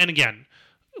 And again,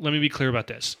 let me be clear about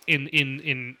this.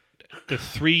 In the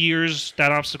 3 years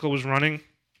that obstacle was running,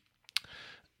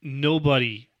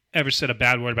 nobody ever said a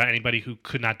bad word about anybody who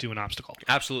could not do an obstacle.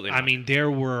 Absolutely. I not. mean,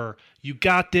 there were, you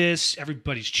got this,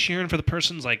 everybody's cheering for the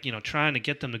person's trying to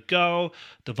get them to go.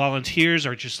 The volunteers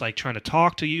are just trying to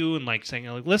talk to you and saying,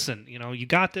 listen, you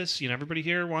got this, everybody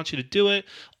here wants you to do it.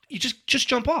 You just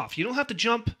jump off. You don't have to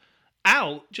jump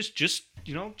out. Just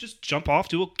jump off,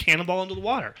 do a cannonball into the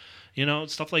water,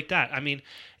 stuff like that. I mean,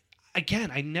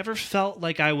 again, I never felt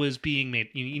like I was being made.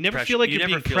 You never feel like you're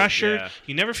being pressured. yeah.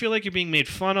 You never feel like you're being made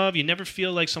fun of. You never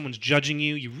feel like someone's judging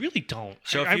you. You really don't.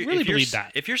 So I really believe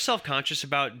that. If you're self-conscious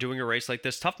about doing a race like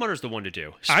this, Tough Mudder's the one to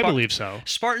do. I believe so.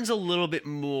 Spartan's a little bit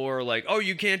more like, oh,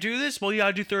 you can't do this? Well, you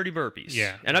gotta do 30 burpees.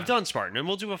 Yeah. And I've done Spartan, and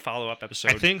we'll do a follow-up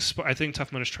episode. I think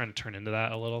Tough Mudder's trying to turn into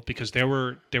that a little because there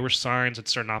were signs at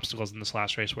certain obstacles in this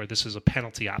last race where this is a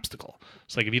penalty obstacle.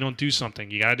 It's like if you don't do something,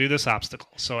 you got to do this obstacle.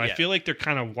 So I Yeah. feel like they're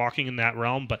kind of walking in that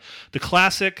realm. But the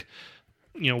classic,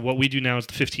 what we do now is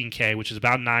the 15K, which is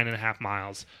about 9.5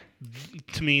 miles.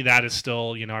 To me, that is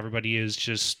still, everybody is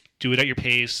just do it at your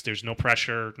pace. There's no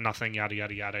pressure, nothing, yada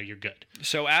yada yada. You're good.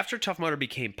 So after Tough Mudder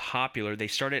became popular, they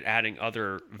started adding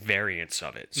other variants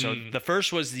of it. So the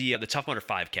first was the Tough Mudder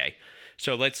 5K.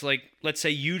 So let's say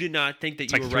you did not think that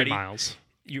It's you like were 3 ready. miles.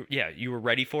 You were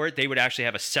ready for it. They would actually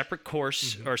have a separate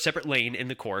course or a separate lane in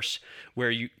the course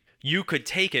where you could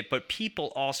take it, but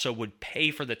people also would pay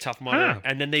for the Tough Mudder, know.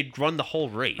 and then they'd run the whole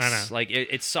race. I know. Like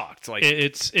it sucked. Like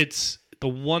It's the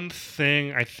one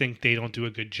thing I think they don't do a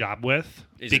good job with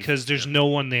Is because there's no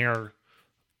one there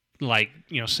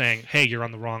saying, hey, you're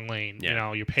on the wrong lane.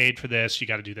 Yeah. You're paid for this. You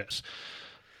got to do this.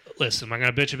 Listen, am I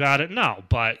going to bitch about it? No.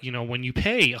 But, when you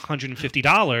pay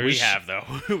 $150. we have though.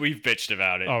 We've bitched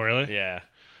about it. Oh, really? Yeah.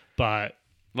 But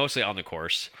mostly on the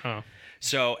course. Oh.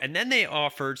 So, and then they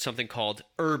offered something called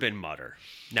Urban Mutter.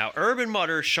 Now, Urban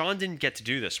Mutter, Sean didn't get to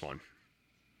do this one.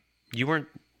 You weren't.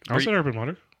 I was at Urban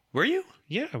Mutter. Were you?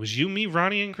 Yeah, it was you, me,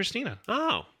 Ronnie, and Christina.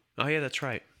 Oh yeah, that's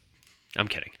right. I'm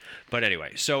kidding. But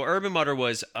anyway, so Urban Mutter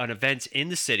was an event in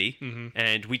the city,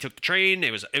 and we took the train.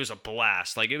 It was a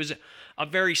blast. Like, it was a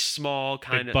very small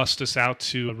kind They of. bust us out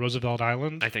to Roosevelt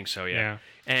Island. I think so, yeah. Yeah.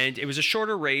 And it was a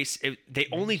shorter race. They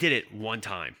only did it one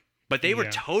time, but they were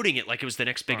Yeah. toting it like it was the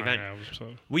next big Oh, event. yeah,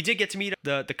 so We did get to meet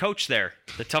the coach there,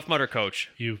 the Tough Mudder coach.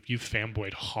 you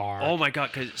fanboyed hard. Oh my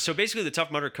god! So basically, the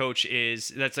Tough Mudder coach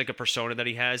that's like a persona that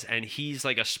he has, and he's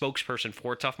like a spokesperson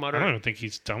for Tough I Mudder. don't even think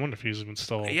he's done one if he's even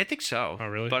still. Yeah, I think so. Oh,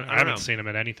 really? But I I don't haven't know. seen him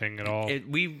at anything at all.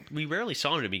 We rarely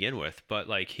saw him to begin with, but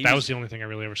like That was the only thing I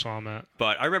really ever saw him at.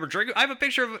 But I remember drinking. I have a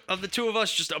picture of the two of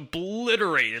us just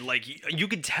obliterated. Like, you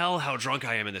could tell how drunk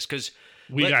I am in this because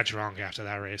We got drunk after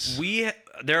that race.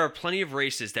 there are plenty of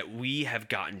races that we have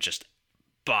gotten just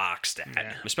boxed at,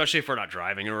 Yeah. especially if we're not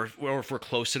driving or if we're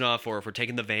close enough or if we're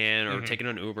taking the van or taking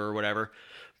an Uber or whatever.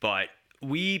 But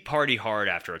we party hard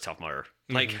after a Tough Mudder.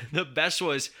 Like, the best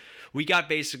was we got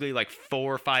basically like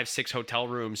 4, 5, 6 hotel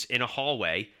rooms in a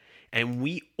hallway. And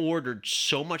we ordered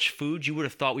so much food, you would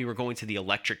have thought we were going to the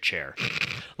electric chair.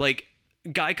 Like,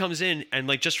 guy comes in, and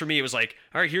like, just for me, it was like,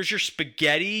 all right, here's your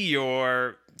spaghetti,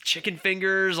 your chicken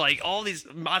fingers, like all these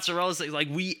mozzarellas. Like,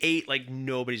 we ate like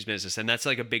nobody's business, and that's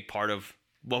like a big part of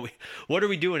what are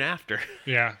we doing after?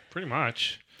 Yeah, pretty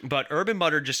much. But Urban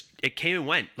Mutter it came and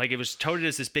went. Like, it was touted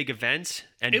as this big event,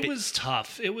 and It was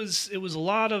tough. It was a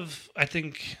lot of, I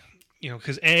think,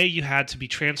 because you had to be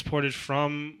transported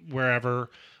from wherever.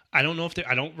 I don't know if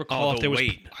I don't recall if there was.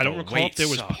 I don't recall if there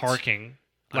was sucked. parking.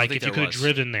 I don't Like, think if you there could have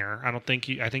was. driven there, I think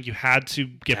you had to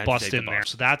get Had to bussed take the in there. bus.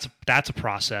 So that's a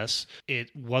process.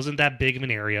 It wasn't that big of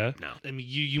an area. No. I mean,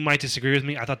 you might disagree with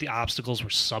me. I thought the obstacles were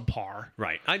subpar.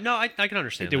 right. I can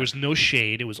understand. There that. was no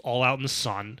shade. It was all out in the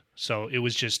sun. So it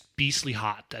was just beastly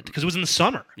hot because it was in the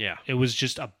summer. Yeah. It was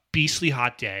just a beastly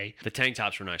hot day. The tank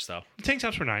tops were nice though. The tank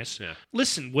tops were nice. Yeah.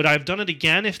 Listen, would I have done it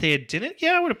again if they had done it?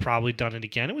 Yeah, I would have probably done it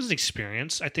again. It was an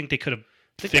experience. I think they could have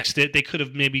fixed it. They could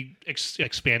have maybe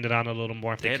expanded on it a little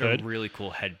more if They they had could. a really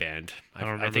cool headband. don't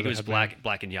I remember think the it was headband.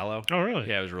 black and yellow. Oh, really?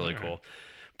 Yeah, it was really All cool. right.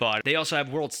 But they also have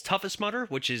World's Toughest Mudder,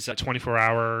 which is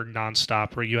 24-hour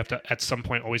nonstop where you have to at some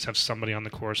point always have somebody on the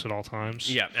course at all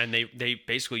times. yeah, and they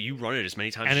basically you run it as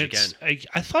many times And as you it's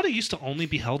can. I thought it used to only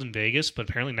be held in Vegas, but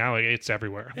apparently now it's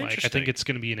everywhere. Like, I Interesting. think it's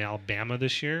going to be in Alabama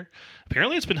this year.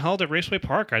 Apparently it's been held at Raceway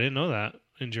Park. I didn't know that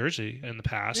in Jersey in the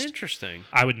past. Interesting.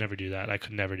 I would never do that. I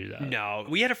could never do that. No,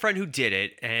 we had a friend who did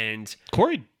it, and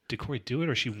Did Corey do it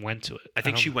or she went to it? I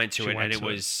think don't- she went to it, went and it to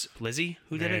was Lizzie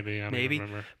who did Maybe, it. I don't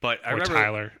remember. But I Or remember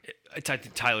Tyler. I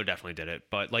think Tyler definitely did it,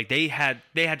 but like they had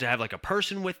to have like a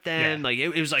person with them. Yeah. Like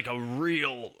it was like a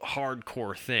real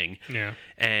hardcore thing. Yeah.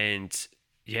 And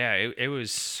yeah, it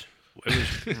was.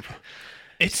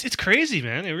 It's crazy,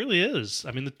 man. It really is.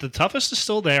 I mean, the toughest is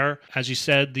still there. As you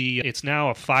said, it's now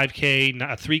a 5K,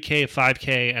 a 3K, a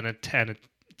 5K, and a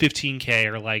 15K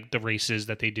are like the races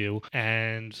that they do.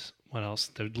 And what else?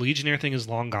 The Legionnaire thing is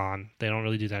long gone. They don't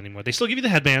really do that anymore. They still give you the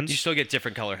headbands. You still get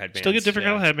different color headbands. Still get different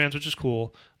yeah. color headbands, which is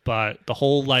cool. But the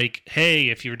whole like, hey,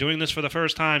 if you're doing this for the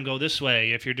first time, go this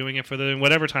way. If you're doing it for the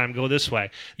whatever time, go this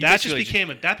way. That just became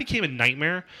a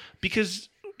nightmare because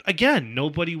again,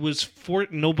 nobody was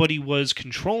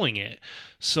controlling it,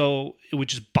 so it would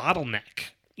just bottleneck.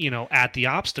 At the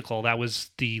obstacle that was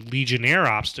the Legionnaire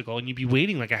obstacle, and you'd be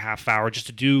waiting like a half hour just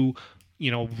to do.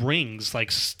 Rings,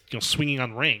 like, swinging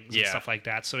on rings and Yeah. stuff like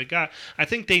that. So I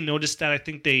think they noticed that. I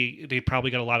think they probably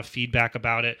got a lot of feedback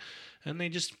about it. And they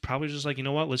just probably just like, you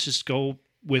know what, let's just go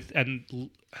with, and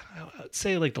I'd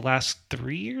say like the last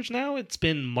 3 years now, it's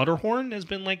been Mudderhorn has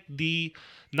been like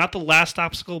not the last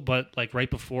obstacle, but like right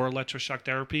before electroshock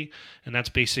therapy. And that's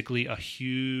basically a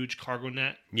huge cargo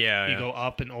net. Yeah. You yeah. go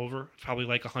up and over, probably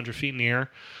like 100 feet in the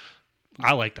air.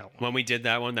 I like that one. When we did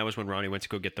that one, that was when Ronnie went to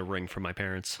go get the ring from my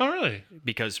parents Oh, really?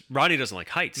 because Ronnie doesn't like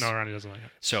heights. No, Ronnie doesn't like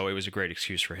it. So it was a great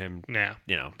excuse for him. Yeah.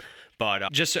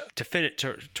 But just to finish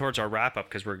towards our wrap up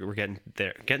because we're getting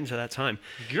to that time.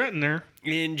 You're getting there.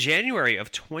 In January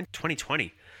of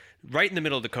 2020, right in the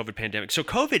middle of the COVID pandemic. So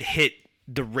COVID hit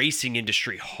the racing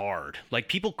industry hard. Like,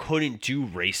 people couldn't do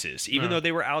races, even though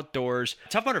they were outdoors.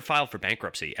 Tough Mudder filed for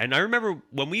bankruptcy. And I remember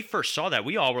when we first saw that,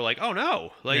 we all were like, oh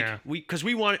no. Like, Yeah.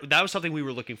 that was something we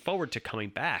were looking forward to coming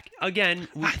back. Again,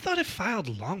 I thought it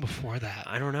filed long before that.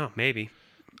 I don't know, maybe.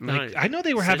 Like, I know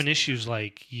they were having issues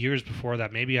like years before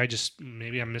that. Maybe I'm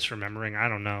misremembering. I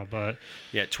don't know, but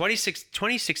yeah,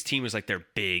 2016 was like their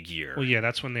big year. well, yeah,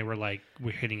 that's when they were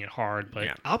hitting it hard. But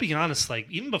Yeah. I'll be honest, like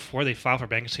even before they filed for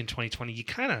bankruptcy in 2020, you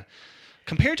kind of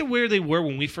compared to where they were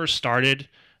when we first started.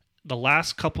 The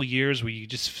last couple years where you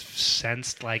just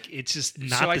sensed like it's just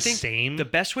not So I the think same. the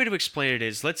best way to explain it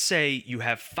is, let's say you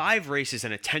have 5 races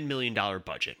and a $10 million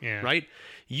budget, Yeah. right?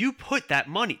 You put that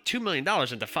money, $2 million,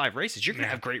 into 5 races, you're going to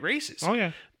have great races. Oh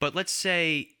yeah. But let's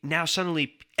say now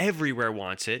suddenly everywhere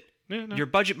wants it. Yeah, no. Your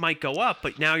budget might go up,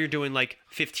 but now you're doing like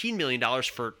 $15 million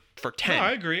for 10. No,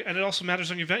 I agree, and it also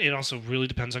matters on your venue. It also really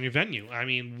depends on your venue. I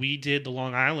mean, we did the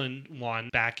Long Island one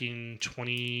back in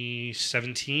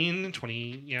 2017,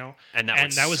 And that one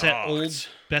that was at old sucked.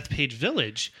 Bethpage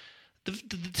Village. The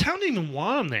town didn't even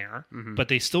want them there, Mm-hmm. but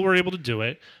they still were able to do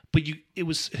it. But it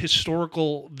was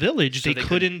historical village. So they they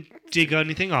couldn't dig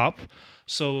anything up.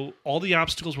 So all the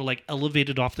obstacles were like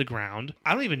elevated off the ground.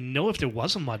 I don't even know if there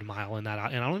was a mud mile in that,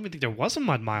 and I don't even think there was a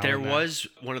mud mile. There in that. was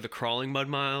one of the crawling mud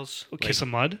miles. Kiss of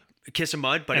Mud. Kiss of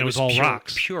Mud, but And it it was was all pure,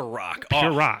 rocks. Pure rock.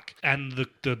 Pure Oh, rock, and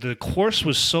the course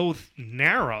was so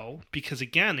narrow because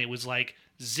again it was like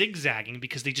zigzagging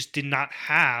because they just did not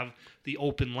have the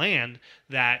open land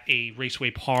that a Raceway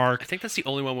Park I think that's the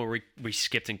only one where we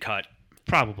skipped and cut.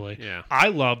 probably. Yeah. I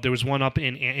loved. There was one up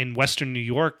in Western New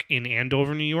York, in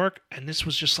Andover, New York, and this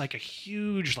was just like a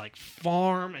huge like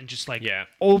farm and just like Yeah.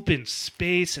 open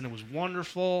space, and it was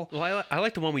wonderful. Well, I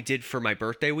like the one we did for my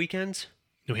birthday weekends.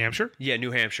 New Hampshire. Yeah,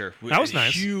 New Hampshire. That was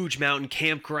nice. Huge mountain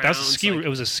campground. That was a ski. It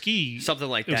was a ski. something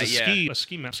like It was that, a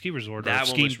yeah. ski resort That or a one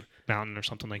ski was- mountain or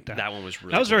something like that. That one was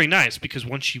really That was cool. very nice because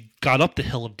once you got up the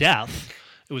hill of death,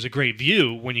 it was a great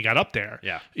view when you got up there.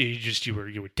 Yeah. You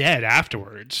were dead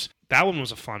afterwards. That one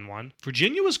was a fun one.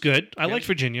 Virginia was good. I liked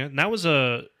Virginia. And that was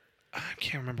I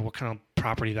can't remember what kind of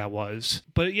property that was.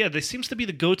 But yeah, there seems to be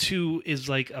the go-to is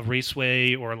like a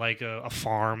raceway or like a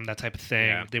farm, that type of thing.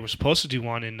 Yeah. They were supposed to do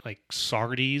one in like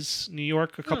Saugerties, New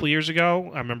York a couple years ago.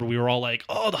 I remember we were all like,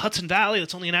 oh, the Hudson Valley,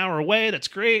 that's only an hour away. That's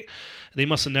great. They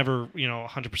must have never,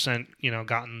 100%,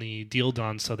 gotten the deal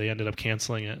done. So they ended up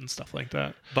canceling it and stuff like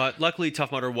that. But luckily,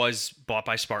 Tough Mudder was bought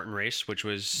by Spartan Race, which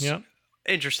was Yeah.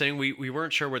 interesting. We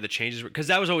weren't sure where the changes were because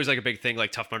that was always like a big thing,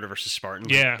 like Tough Mudder versus Spartan.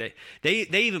 Like, Yeah.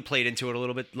 they even played into it a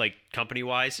little bit, like company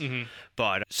wise. Mm-hmm.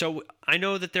 But so I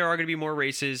know that there are going to be more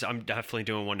races. I'm definitely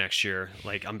doing one next year.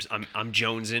 Like I'm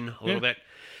jonesing a little bit.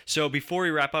 So before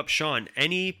we wrap up, Sean,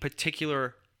 any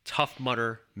particular Tough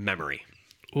Mudder memory?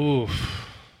 Ooh,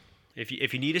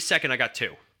 If you need a second, I got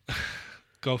 2.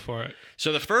 go for it.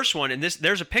 So the first one, and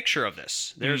there's a picture of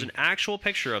this. There's an actual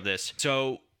picture of this.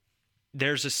 So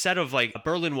there's a set of like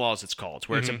Berlin walls, it's called,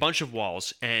 where it's a bunch of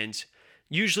walls, and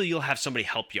usually you'll have somebody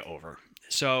help you over.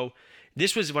 So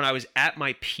this was when I was at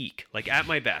my peak, like at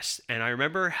my best, and I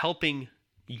remember helping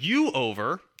you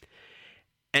over,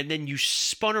 and then you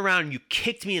spun around and you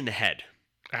kicked me in the head.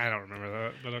 I don't remember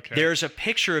that, but okay. There's a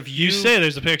picture of you. You say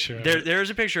there's a picture. There's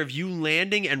a picture of you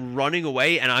landing and running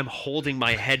away, and I'm holding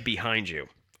my head behind you.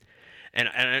 And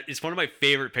it's one of my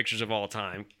favorite pictures of all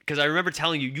time because I remember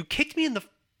telling you, you kicked me in the.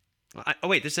 Oh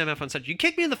wait, this is MF Uncensored. You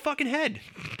kicked me in the fucking head,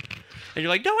 and you're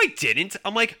like, no, I didn't.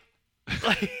 I'm like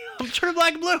I'm turning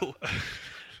black and blue.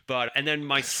 But and then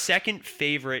my second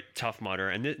favorite Tough Mudder,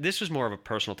 and this was more of a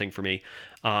personal thing for me.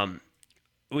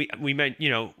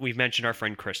 We've mentioned our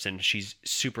friend Kristen. She's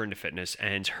super into fitness,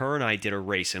 and her and I did a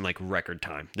race in like record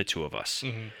time. The two of us,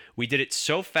 we did it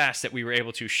so fast that we were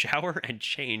able to shower and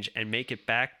change and make it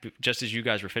back just as you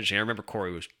guys were finishing. I remember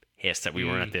Corey was pissed that we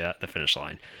weren't at the finish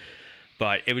line,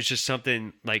 but it was just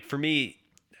something like for me,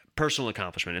 personal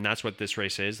accomplishment, and that's what this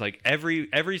race is. Like every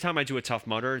time I do a Tough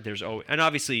Mudder, there's and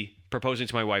obviously proposing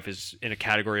to my wife is in a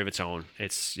category of its own.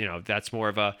 It's that's more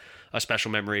of a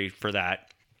special memory for that.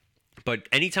 But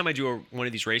anytime I do one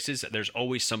of these races, there's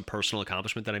always some personal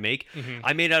accomplishment that I make.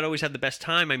 I may not always have the best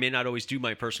time. I may not always do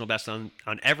my personal best on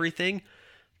everything,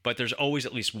 but there's always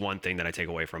at least one thing that I take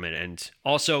away from it. And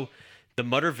also, the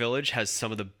Mudder Village has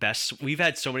some of the best. We've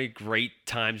had so many great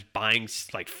times buying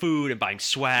like food and buying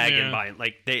swag and buying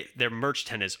like their merch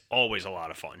tent is always a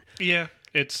lot of fun. Yeah,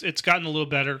 it's gotten a little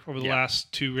better over the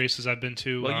last 2 races I've been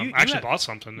to. Well, I actually bought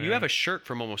something there. You have a shirt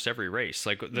from almost every race,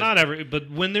 like not every, but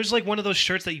when there's like one of those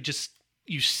shirts that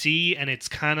you see and it's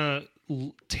kind of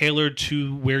tailored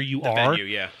to where you are. venue,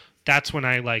 yeah. That's when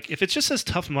I like. If it just says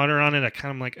Tough Mudder on it, I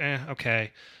kind of like,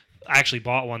 okay. I actually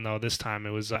bought one though this time.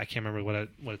 It was I can't remember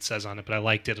what it says on it, but I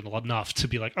liked it enough to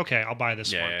be like, okay, I'll buy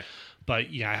this one. Yeah.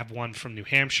 But yeah, I have one from New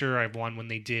Hampshire. I have one when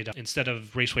they did instead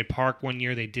of Raceway Park one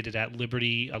year, they did it at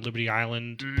Liberty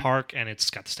Island Park, and it's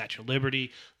got the Statue of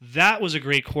Liberty. That was a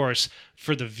great course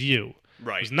for the view.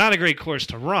 Right. It was not a great course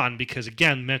to run because,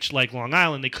 again, much like Long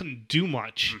Island, they couldn't do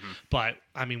much. Mm-hmm. But,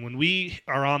 I mean, when we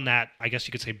are on that, I guess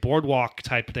you could say, boardwalk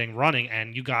type thing running,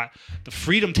 and you got the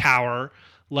Freedom Tower,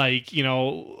 like, you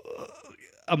know,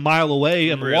 a mile away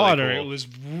in the Really water. cool. It was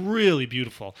really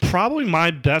beautiful. Probably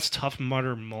my best Tough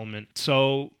Mudder moment.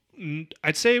 So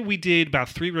I'd say we did about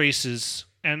 3 races,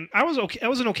 and I was okay. I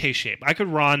was in okay shape. I could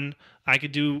run. I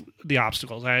could do the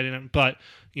obstacles. I didn't, but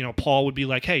you know, Paul would be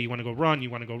like, "Hey, you want to go run? You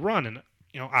want to go run?" And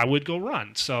you know, I would go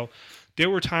run. So there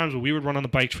were times where we would run on the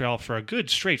bike trail for a good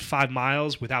straight 5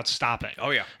 miles without stopping. Oh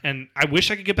yeah. And I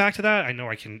wish I could get back to that. I know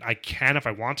I can. I can if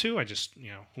I want to. I just, you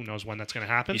know, who knows when that's going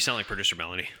to happen. You sound like producer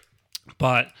Melanie.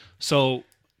 But so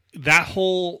that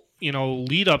whole, you know,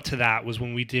 lead up to that was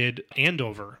when we did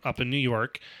Andover up in New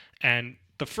York. And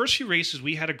the first few races,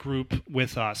 we had a group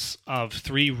with us of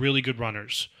 3 really good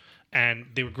runners. And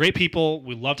they were great people.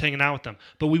 We loved hanging out with them.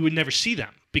 But we would never see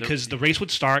them because the race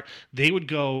would start. They would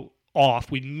go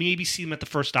off. We'd maybe see them at the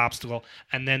first obstacle.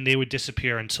 And then they would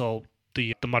disappear until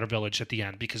the Mudder Village at the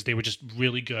end because they were just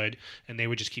really good. And they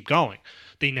would just keep going.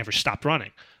 They never stopped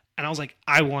running. And I was like,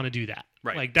 I want to do that.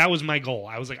 Right. Like, that was my goal.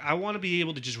 I was like, I want to be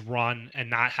able to just run and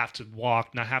not have to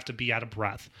walk, not have to be out of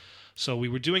breath. So we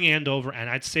were doing Andover, and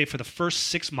I'd say for the first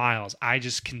 6 miles, I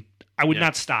would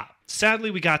not stop.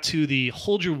 Sadly, we got to the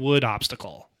Hold Your Wood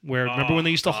obstacle, where remember when they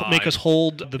used to make us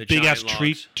hold the big ass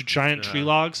giant tree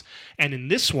logs? And in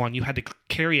this one, you had to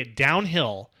carry it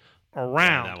downhill,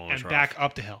 around, and back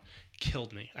up the hill.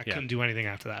 Killed me. I couldn't do anything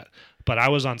after that. But I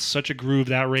was on such a groove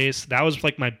that race. That was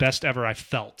like my best ever. I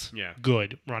felt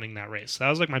good running that race. That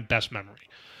was like my best memory.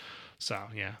 So,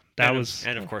 yeah,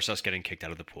 And of course, us getting kicked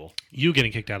out of the pool. You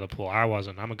getting kicked out of the pool. I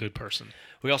wasn't. I'm a good person.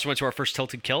 We also went to our first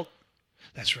Tilted Kilt.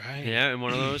 That's right. Yeah, in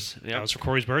one of those. Yep. That was for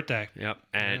Corey's birthday. Yep.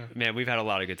 And, man, we've had a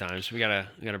lot of good times. We gotta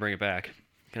bring it back.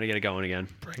 Gotta get it going again.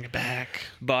 Bring it back.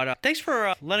 But thanks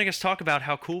for letting us talk about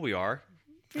how cool we are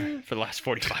for the last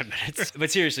 45 minutes.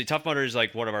 But seriously, Tough Mudder is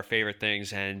like one of our favorite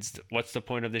things. And what's the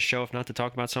point of this show if not to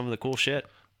talk about some of the cool shit?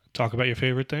 Talk about your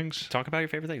favorite things. Talk about your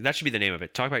favorite things. That should be the name of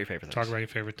it. Talk about your favorite things. Talk about your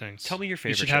favorite things. Tell me your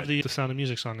favorite. You should have the Sound of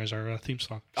Music song as our theme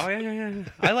song. Oh yeah.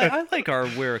 I like our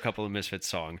 "We're a Couple of Misfits"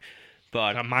 song.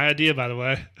 But my idea, by the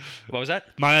way. What was that?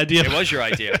 My idea. It was your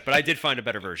idea, but I did find a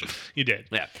better version. You did.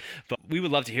 Yeah. But we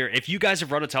would love to hear if you guys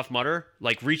have run a Tough Mudder,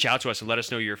 like reach out to us and let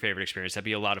us know your favorite experience. That'd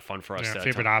be a lot of fun for us.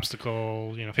 Favorite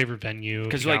obstacle, favorite venue.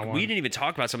 Because like we didn't even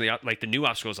talk about some of the new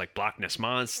obstacles like Block Ness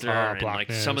Monster, and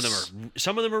like some of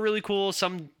them are really cool.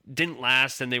 Some didn't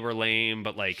last and they were lame,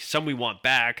 but like some we want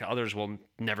back. Others we'll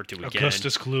never do again.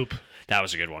 Augustus Gloop. That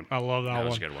was a good one. I love that one. That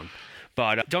was a good one.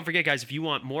 But don't forget, guys, if you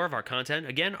want more of our content,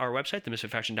 again, our website,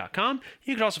 themisfitfaction.com.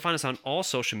 You can also find us on all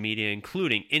social media,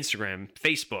 including Instagram,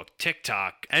 Facebook,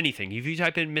 TikTok, anything. If you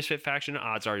type in Misfit Faction,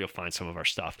 odds are you'll find some of our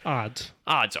stuff. Odds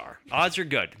are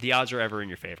good. The odds are ever in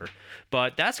your favor.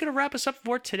 But that's going to wrap us up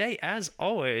for today. As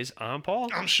always, I'm Paul.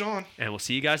 I'm Sean. And we'll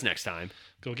see you guys next time.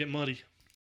 Go get muddy.